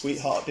call a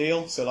sweetheart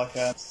deal. So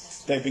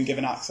they've been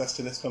given access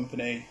to this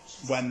company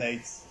when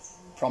they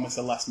promise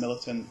a less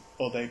militant,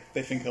 or they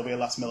think it'll be a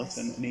less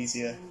militant and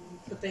easier.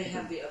 But they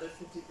have the other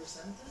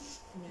 50% then?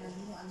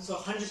 So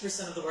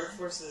 100% of the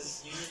workforce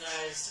is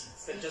unionized,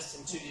 but just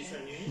in 2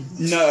 different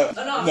unions? No.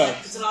 Oh, no.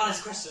 It's an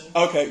honest question.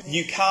 Okay,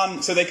 you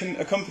can. So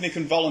a company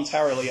can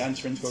voluntarily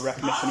enter into a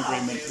recognition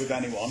agreement with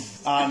anyone,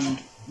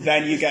 and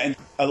then you get in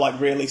a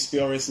really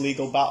spurious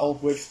legal battle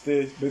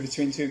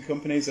between 2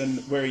 companies,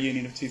 and we're a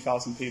union of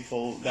 2,000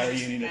 people. They're a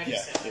union of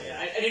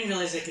I didn't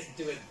realize they could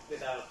do it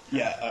without.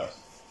 Yeah. All right.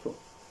 Cool.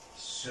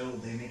 So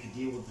they make a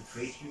deal with the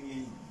trade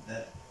union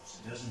that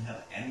doesn't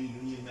have any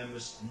union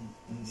members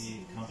in the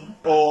company?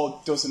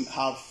 Or doesn't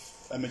have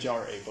a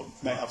majority, but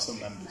may have some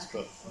members.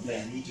 But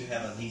they need to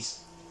have at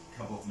least a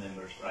couple of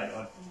members, right?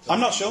 Or I'm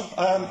not sure.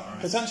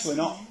 Potentially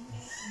not.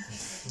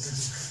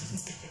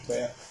 But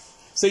yeah.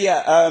 So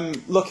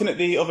looking at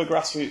the other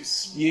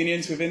grassroots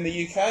unions within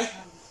the UK.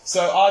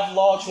 So I've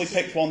largely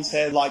picked ones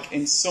here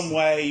in some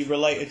way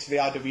related to the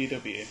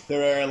IWW.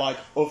 There are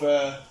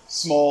other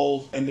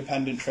small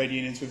independent trade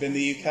unions within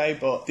the UK,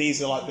 but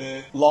these are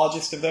the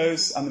largest of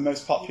those and the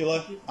most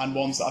popular, and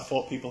ones that I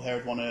thought people here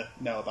would want to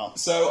know about.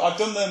 So I've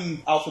done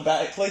them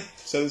alphabetically,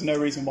 so there's no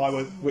reason why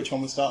which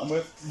one we're starting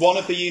with. One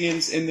of the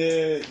unions in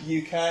the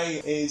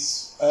UK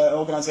is an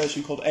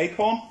organisation called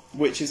Acorn,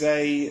 which is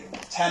a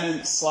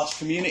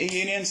tenant/community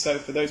union, so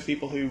for those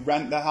people who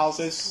rent their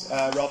houses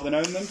rather than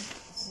own them.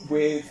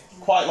 with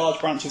quite large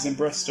branches in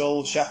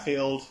Bristol,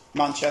 Sheffield,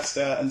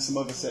 Manchester and some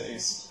other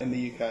cities in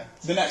the UK.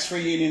 The next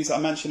three unions that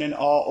I'm mentioning are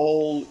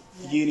all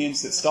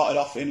unions that started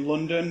off in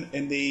London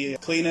in the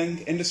cleaning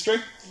industry.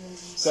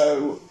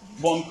 So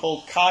one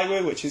called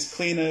CIWU, which is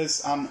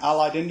Cleaners and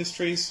Allied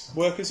Industries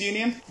Workers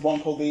Union. One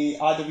called the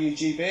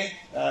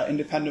IWGB,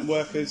 Independent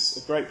Workers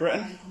of Great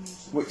Britain,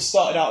 which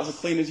started out as a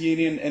cleaners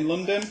union in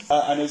London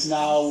and is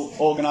now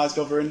organised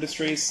other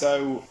industries,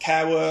 so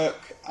care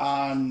work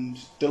and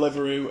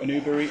Deliveroo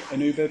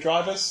and Uber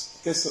drivers.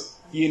 This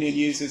union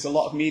uses a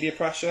lot of media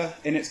pressure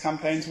in its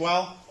campaigns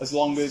as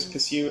well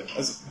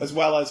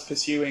as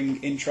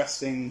pursuing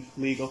interesting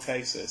legal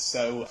cases.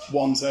 So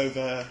one's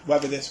over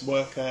whether this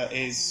worker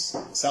is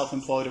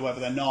self-employed or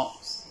whether they're not,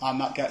 and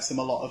that gets them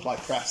a lot of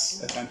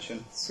press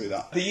attention through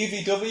that. The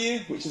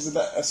UVW, which is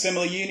a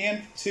similar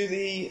union to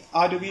the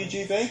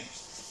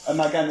IWGB,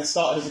 and again they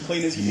started as a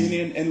cleaners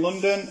union in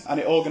London, and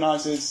it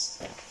organises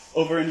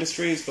other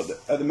industries, but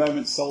at the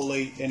moment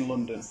solely in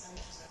London.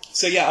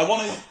 So yeah, I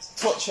want to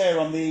touch here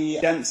on the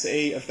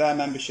density of their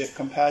membership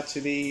compared to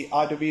the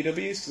IWWs,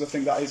 because I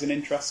think that is an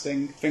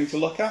interesting thing to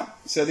look at.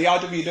 So the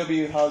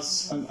IWW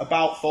has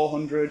about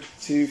 400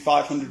 to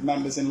 500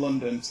 members in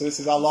London. So this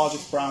is our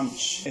largest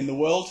branch in the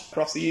world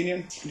across the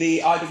union. The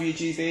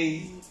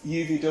IWGB,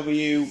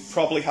 UVW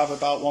probably have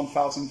about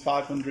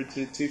 1,500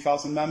 to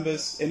 2,000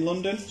 members in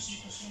London.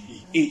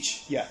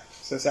 Each, yeah,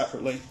 so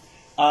separately.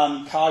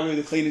 And CIWU,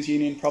 the Cleaners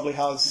Union, probably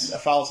has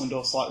 1,000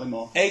 or slightly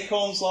more.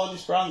 Acorn's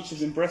largest branch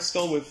is in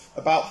Bristol with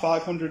about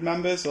 500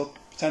 members, or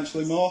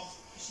potentially more,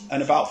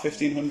 and about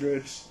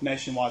 1,500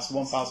 nationwide, so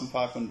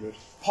 1,500.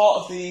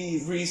 Part of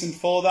the reason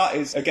for that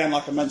is, again,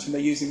 like I mentioned,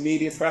 they're using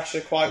media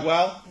pressure quite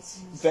well.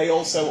 They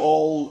also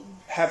all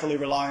heavily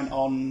reliant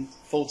on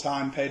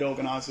full-time paid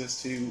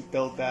organisers to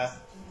build their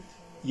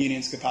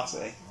union's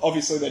capacity.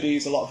 Obviously, they do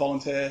use a lot of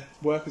volunteer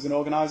workers and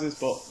organisers,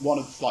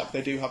 but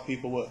they do have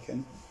people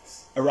working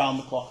around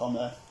the clock on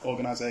their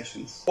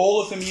organisations.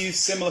 All of them use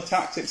similar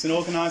tactics in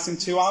organising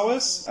 2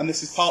 hours, and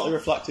this is partly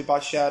reflected by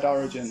shared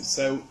origins.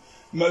 So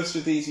most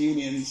of these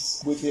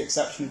unions, with the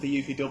exception of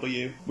the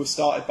UVW, were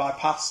started by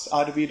past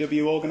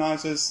IWW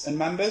organisers and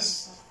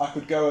members. I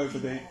could go over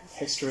the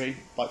history,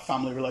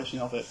 family relation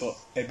of it, but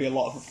it'd be a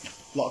lot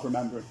of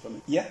remembering for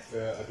me. Yeah?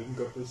 I didn't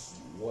got this.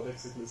 What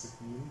exactly is a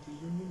community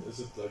union? Is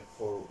it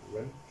for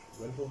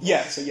rental?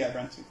 Yeah, so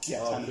renting.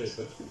 Yeah, okay,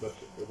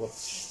 but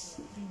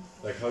what's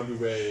how do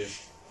they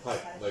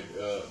fight?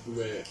 Do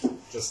they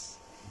just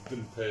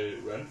didn't pay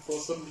rent for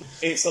something?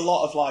 It's a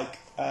lot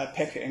of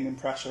picketing and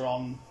pressure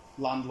on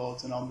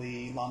landlords and on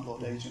the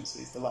landlord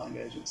agencies, the letting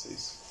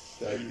agencies.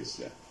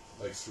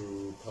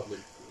 Through public.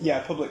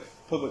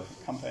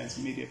 Public campaigns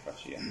and media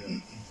pressure. Yeah.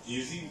 Do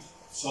you think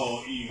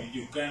so?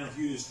 You kind of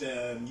use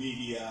the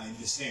media in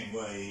the same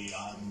way,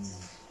 and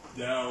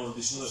there are all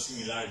these other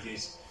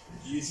similarities.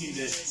 Do you think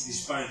that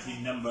disparity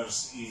in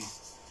numbers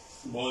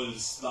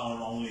boils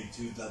down only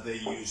to that they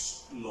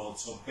use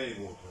lots of paid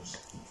workers?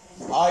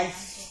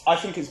 I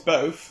think it's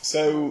both.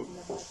 So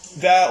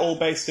they're all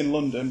based in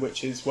London,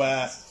 which is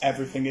where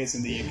everything is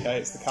in the UK.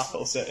 It's the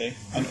capital city,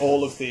 and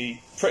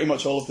pretty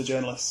much all of the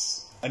journalists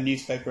and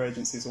newspaper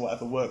agencies or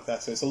whatever work there.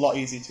 So it's a lot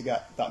easier to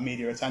get that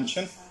media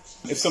attention.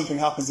 If something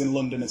happens in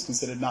London, it's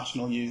considered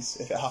national news.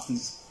 If it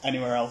happens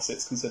anywhere else,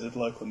 it's considered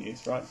local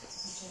news, right?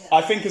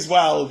 I think as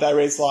well there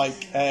is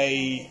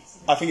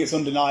I think it's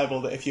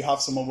undeniable that if you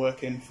have someone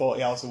working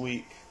 40 hours a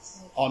week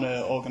on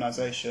an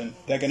organisation,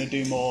 they're going to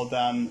do more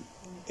than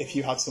if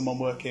you had someone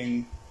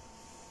working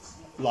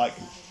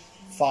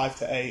 5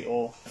 to 8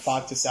 or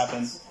 5 to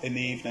 7 in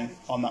the evening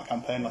on that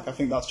campaign. I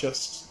think that's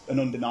just an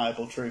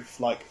undeniable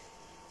truth.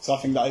 So I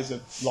think that is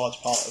a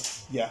large part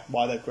of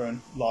why they've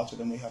grown larger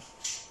than we have.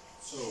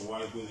 So why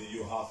wouldn't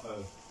you have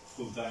a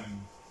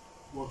full-time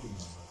working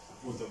member,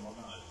 full-time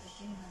organizer?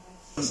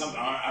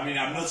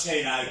 I'm not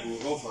saying I will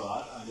go for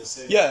that. I'm just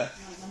saying. Yeah.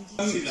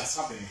 See that's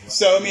happening.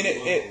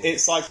 Right?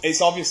 So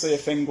it's obviously a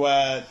thing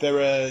where there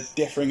are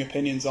differing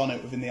opinions on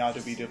it within the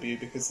IWW,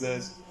 because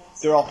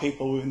there are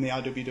people within the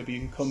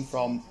IWW who come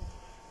from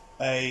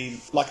a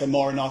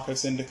more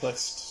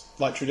anarcho-syndicalist,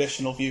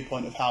 traditional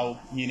viewpoint of how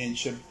unions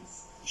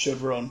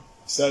should run.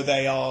 So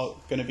they are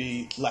going to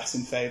be less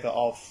in favour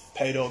of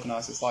paid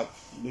organisers, like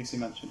Lucy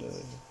mentioned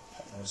earlier.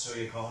 So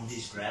you call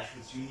these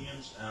grassroots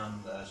unions,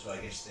 and so I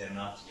guess they're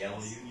not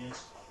yellow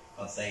unions,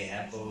 but they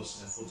have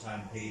those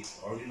full-time paid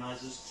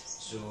organisers.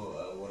 So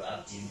what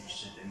I'd be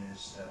interested in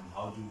is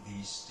how do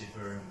these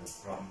differ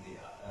from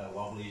the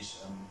wobblies,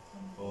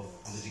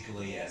 both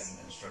politically and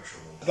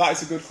structurally? That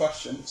is a good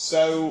question.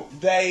 So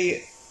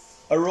they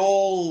are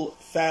all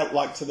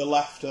to the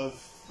left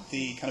of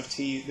the kind of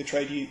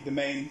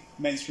the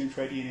mainstream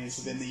trade unions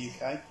within the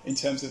UK in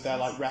terms of their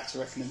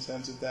rhetoric and in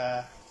terms of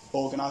their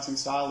organising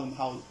style and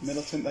how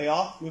militant they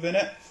are within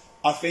it.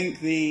 I think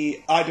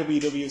the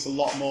IWW is a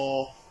lot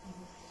more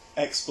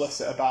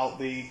explicit about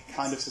the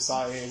kind of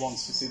society it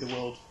wants to see the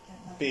world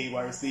be,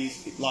 whereas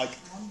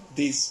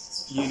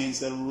these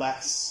unions are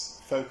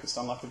less focused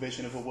on a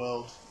vision of a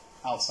world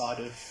outside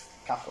of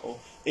capital.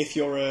 If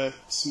you're a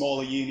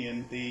smaller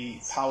union, the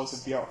powers of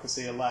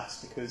bureaucracy are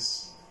less because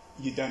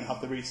you don't have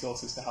the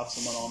resources to have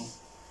someone on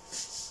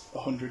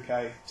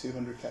 100k,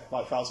 200k,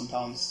 like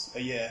 £1,000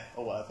 a year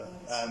or whatever.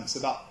 So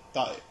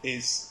that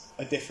is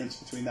a difference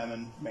between them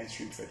and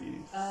mainstream trade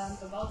unions.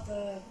 About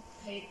the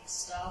paid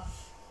staff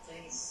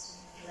thing,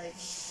 like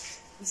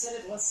you said,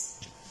 it was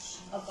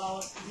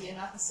about the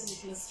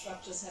anarcho-syndicalist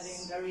structures having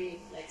very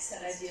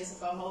set ideas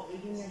about how a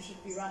union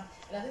should be run,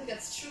 and I think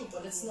that's true.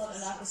 But it's not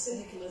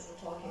anarcho-syndicalism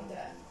talking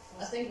there.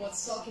 I think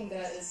what's talking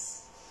there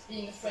is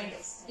being afraid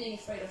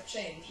of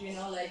change. You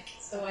know, like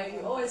the way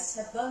we always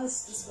have done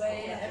this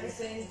way and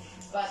everything.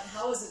 But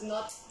how is it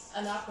not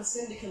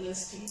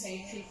anarcho-syndicalist to pay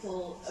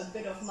people a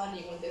bit of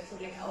money when they're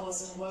putting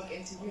hours of work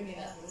into union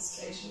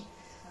administration?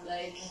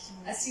 Like,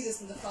 I see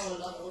this in the FAU a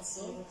lot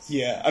also.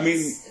 Yeah, I mean...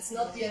 It's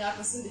not the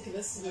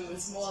anarcho-syndicalist view,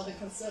 it's more the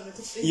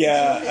conservative thing.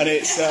 Yeah, and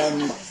it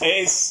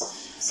is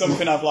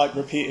something I've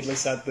repeatedly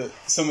said, that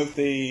some of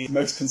the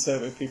most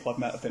conservative people I've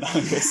met have been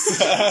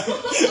anarchists.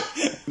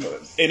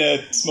 In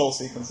a small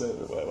C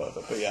conservative way,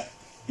 whatever, but yeah.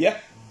 Yeah?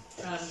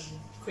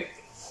 Quick.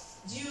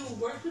 Do you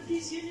work with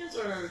these unions,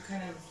 or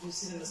kind of do you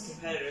see them as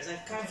competitors? I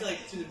kind of feel like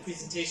through the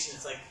presentation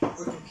it's like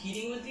we're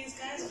competing with these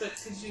guys, but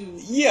could you...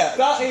 Yeah,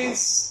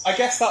 I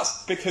guess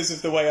that's because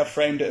of the way I've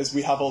framed it as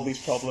we have all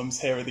these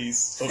problems, here are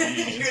these other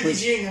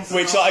unions,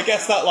 which I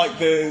guess that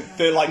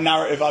the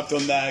narrative I've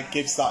done there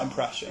gives that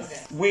impression.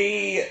 Okay.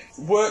 We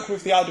work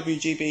with the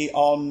IWGB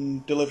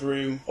on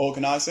Deliveroo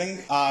organising,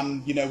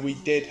 and we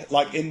did,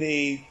 in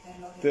the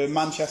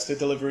Manchester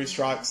Delivery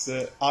strikes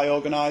that I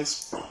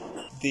organised,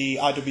 the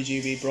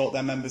IWGB brought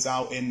their members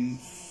out in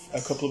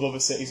a couple of other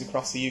cities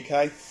across the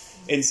UK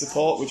in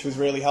support, which was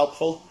really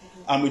helpful.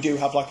 And we do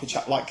have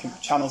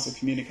channels of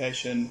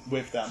communication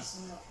with them.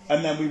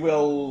 And then we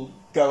will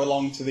go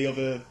along to the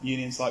other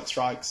unions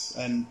strikes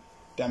and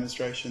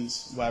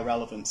demonstrations where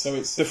relevant. So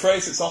it's the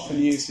phrase that's often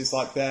used is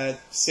they're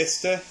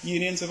sister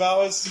unions of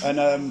ours.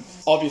 And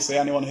obviously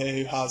anyone here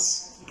who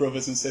has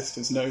brothers and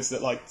sisters knows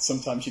that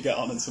sometimes you get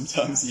on and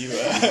sometimes you...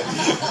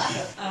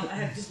 I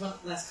have just one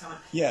last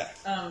comment. Yeah.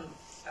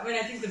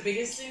 I think the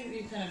biggest thing,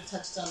 you kind of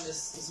touched on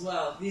this as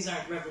well, these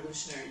aren't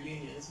revolutionary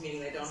unions,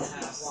 meaning they don't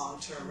have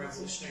long-term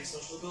revolutionary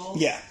social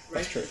goals. Yeah, right?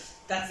 That's true.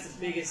 That's the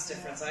biggest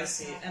difference I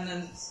see. And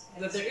then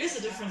that there is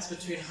a difference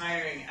between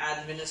hiring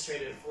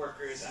administrative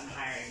workers and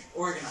hiring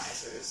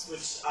organizers,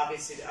 which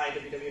obviously the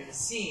IWW has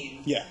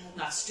seen,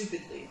 not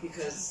stupidly,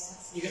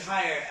 because you could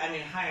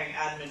hiring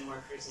admin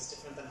workers is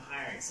different than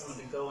hiring someone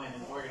to go in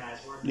and organize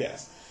workers. Yeah.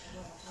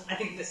 I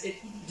think that it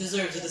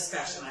deserves a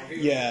discussion, I agree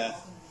with you.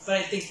 But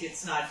I think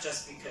it's not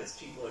just because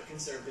people are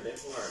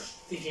conservative or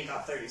thinking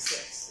about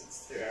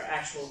 36. There are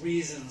actual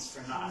reasons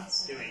for not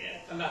doing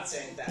it. I'm not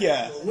saying that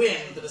we'll win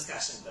the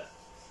discussion, but...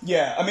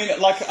 Yeah,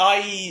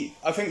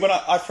 I think when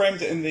I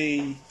framed it in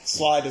the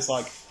slide as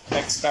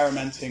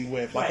experimenting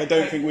with, I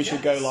don't think we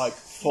should go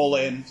full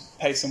in,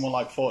 pay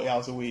someone 40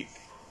 hours a week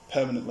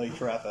permanently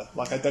forever.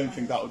 I don't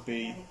think that would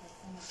be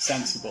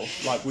sensible.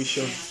 We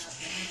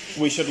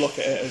should look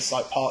at it as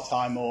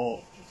part-time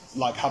or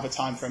have a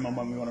time frame on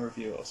when we want to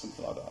review it or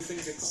something like that. I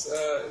think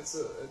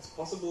it's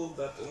possible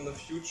that in the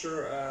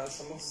future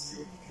some of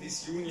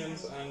these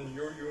unions and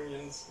your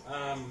unions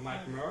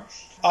might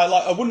merge.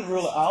 I wouldn't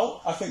rule it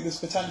out. I think there's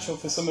potential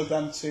for some of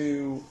them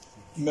to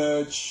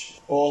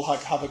merge or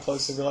have a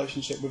closer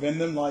relationship within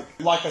them.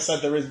 Like I said,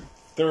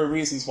 there are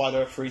reasons why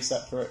there are 3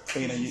 separate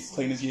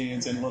cleaners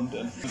unions in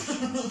London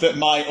that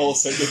might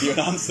also give you an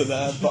answer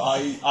there, but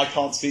I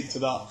can't speak to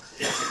that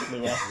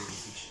particularly well.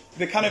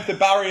 The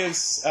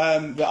barriers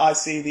that I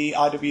see the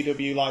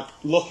IWW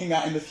looking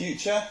at in the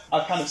future,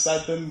 I've kind of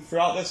said them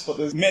throughout this, but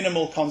there's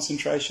minimal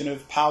concentration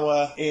of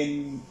power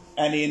in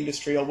any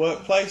industry or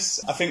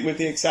workplace. I think with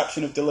the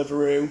exception of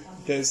Deliveroo,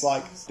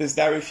 there's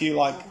very few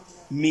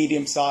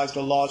medium-sized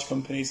or large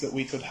companies that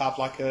we could have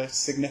a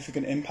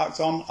significant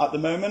impact on at the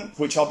moment,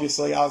 which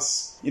obviously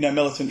as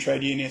militant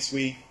trade unionists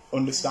we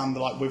understand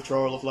the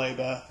withdrawal of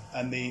labour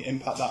and the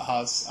impact that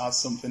has as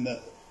something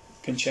that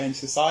can change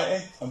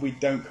society, and we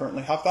don't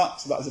currently have that,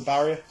 so that is a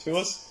barrier to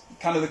us.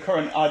 The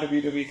current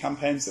IWW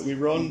campaigns that we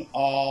run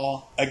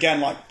are,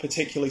 again,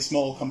 particularly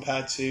small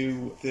compared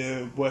to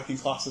the working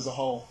class as a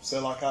whole.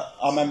 So,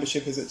 our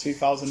membership is at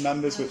 2,000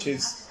 members, which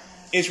is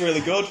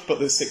really good, but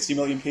there's 60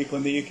 million people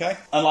in the UK.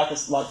 And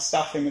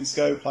staffing and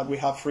scope, we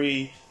have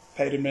 3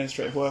 paid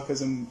administrative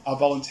workers, and our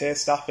volunteer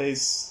staff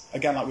is,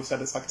 again, we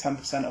said, it's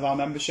 10% of our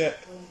membership,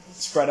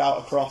 spread out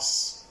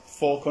across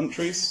 4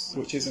 countries,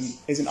 which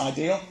isn't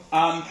ideal.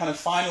 And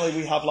finally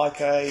we have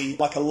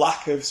a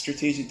lack of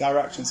strategic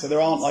direction. So there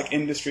aren't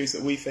industries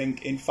that we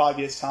think in 5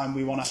 years' time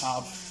we want to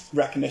have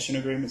recognition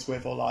agreements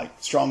with or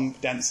strong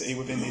density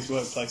within these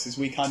workplaces.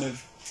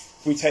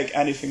 We take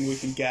anything we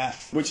can get,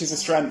 which is a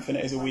strength and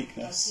it is a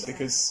weakness,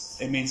 because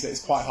it means that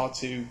it's quite hard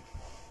to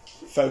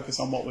focus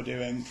on what we're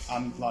doing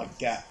and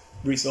get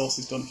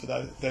resources done for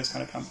those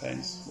kind of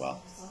campaigns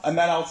well. and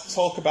then I'll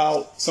talk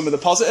about some of the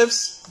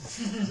positives,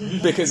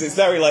 because it's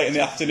very late in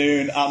the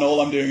afternoon and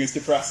all I'm doing is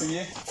depressing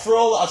you. For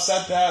all that I've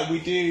said there, we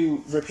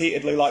do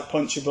repeatedly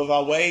punch above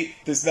our weight.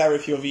 There's very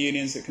few other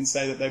unions that can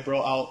say that they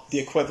brought out the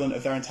equivalent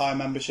of their entire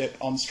membership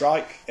on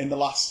strike in the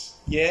last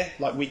year,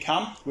 like we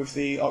can with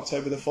the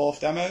October the 4th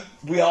demo.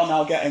 We are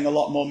now getting a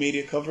lot more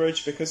media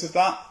coverage because of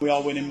that. We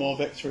are winning more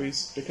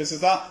victories because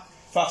of that.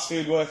 Fast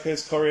food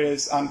workers,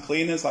 couriers and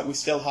cleaners, we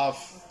still have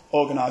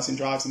organising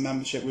drives and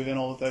membership within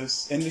all of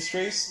those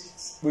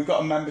industries. We've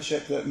got a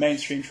membership that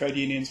mainstream trade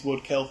unions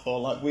would kill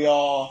for. We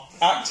are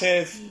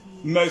active.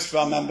 Most of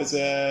our members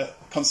are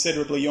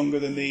considerably younger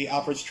than the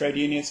average trade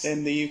unionist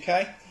in the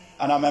UK,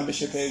 and our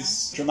membership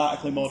is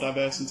dramatically more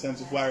diverse in terms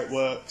of where it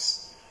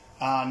works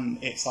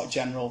and its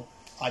general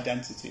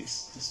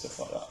identities and stuff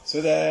like that. So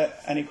are there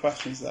any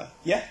questions there?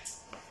 Yeah?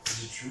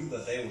 Is it true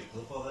that they would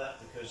kill for that?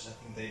 Because I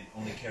think they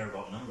only care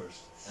about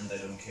numbers and they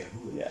don't care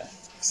who it is. Yeah.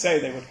 Say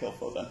they would kill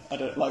for them. I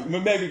don't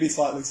maybe be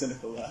slightly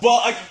cynical there. Well,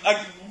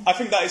 I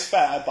think that is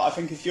fair, but I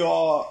think if you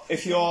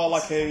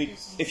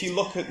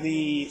look at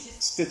the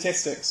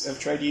statistics of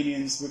trade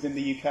unions within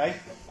the UK,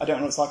 I don't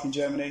know what it's like in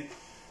Germany.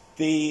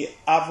 The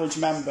average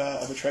member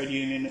of a trade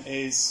union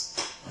is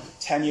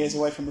 10 years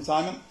away from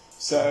retirement.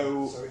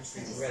 So it's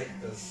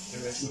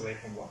away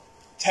from what?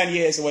 10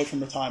 years away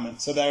from retirement.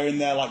 So they're in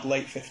their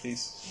late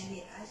 50s,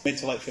 mid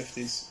to late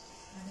 50s.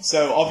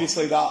 So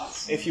obviously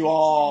that, if you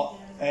are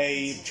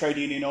a trade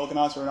union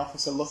organiser or an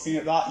officer looking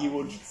at that, you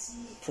would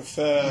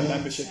prefer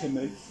membership in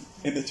the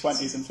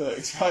 20s and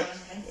 30s, right?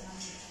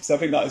 So I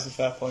think that is a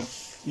fair point.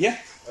 Yeah?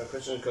 A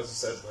question, because you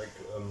said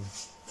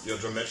you're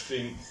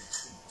dramatically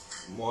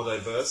more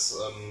diverse.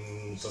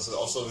 Does it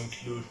also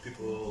include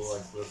people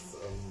with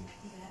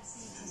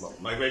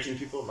migrating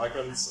people,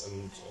 migrants,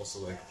 and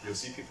also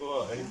POC people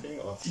or anything?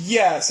 Or?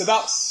 Yeah, so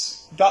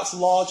that's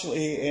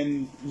largely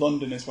in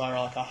London is where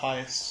our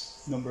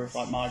highest number of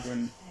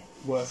migrant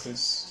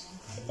workers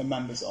and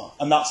members are,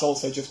 and that's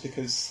also just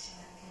because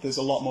there's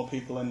a lot more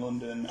people in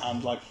London,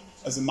 and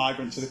as a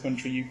migrant to the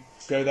country you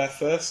go there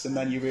first and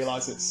then you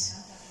realise it's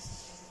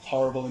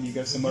horrible and you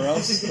go somewhere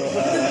else. But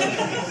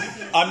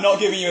I'm not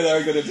giving you a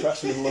very good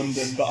impression of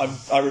London, but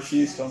I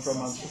refuse to. I'm from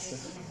Manchester.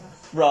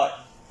 Right.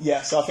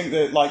 Yeah, so I think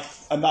that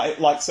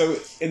so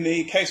in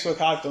the casework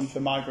I've done for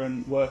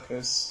migrant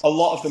workers, a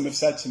lot of them have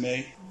said to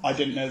me, I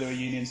didn't know there were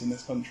unions in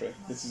this country.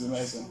 This is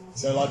amazing.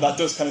 So that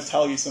does kind of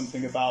tell you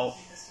something about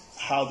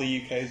how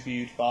the UK is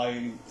viewed by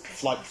a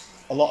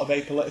lot of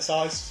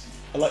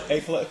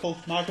apolitical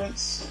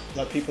migrants,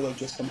 people who have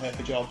just come here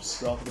for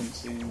jobs rather than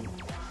to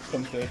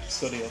come to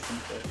study or come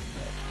to.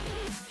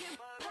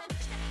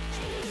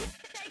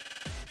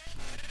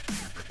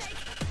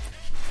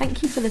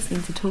 Thank you for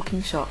listening to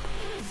Talking Shop,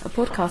 a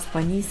podcast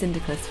by New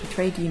Syndicalist for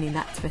trade union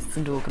activists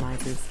and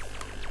organisers.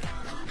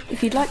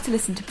 If you'd like to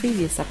listen to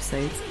previous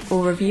episodes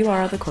or review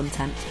our other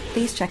content,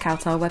 please check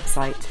out our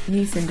website,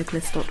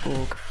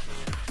 newsyndicalist.org.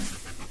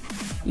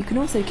 You can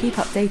also keep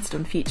updated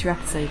on future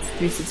episodes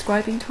through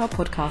subscribing to our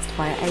podcast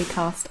via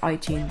Acast,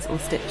 iTunes or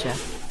Stitcher.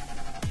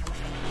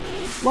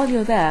 While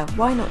you're there,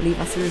 why not leave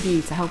us a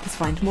review to help us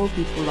find more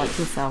people like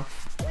yourself?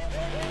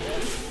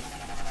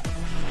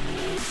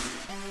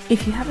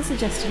 If you have a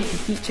suggestion for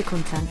future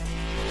content,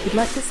 would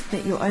like to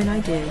submit your own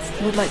ideas,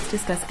 or would like to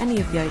discuss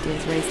any of the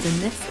ideas raised in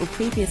this or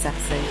previous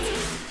episodes,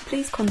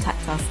 please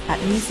contact us at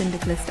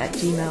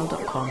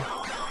newsyndicalist@gmail.com.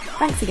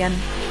 Thanks again.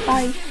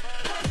 Bye.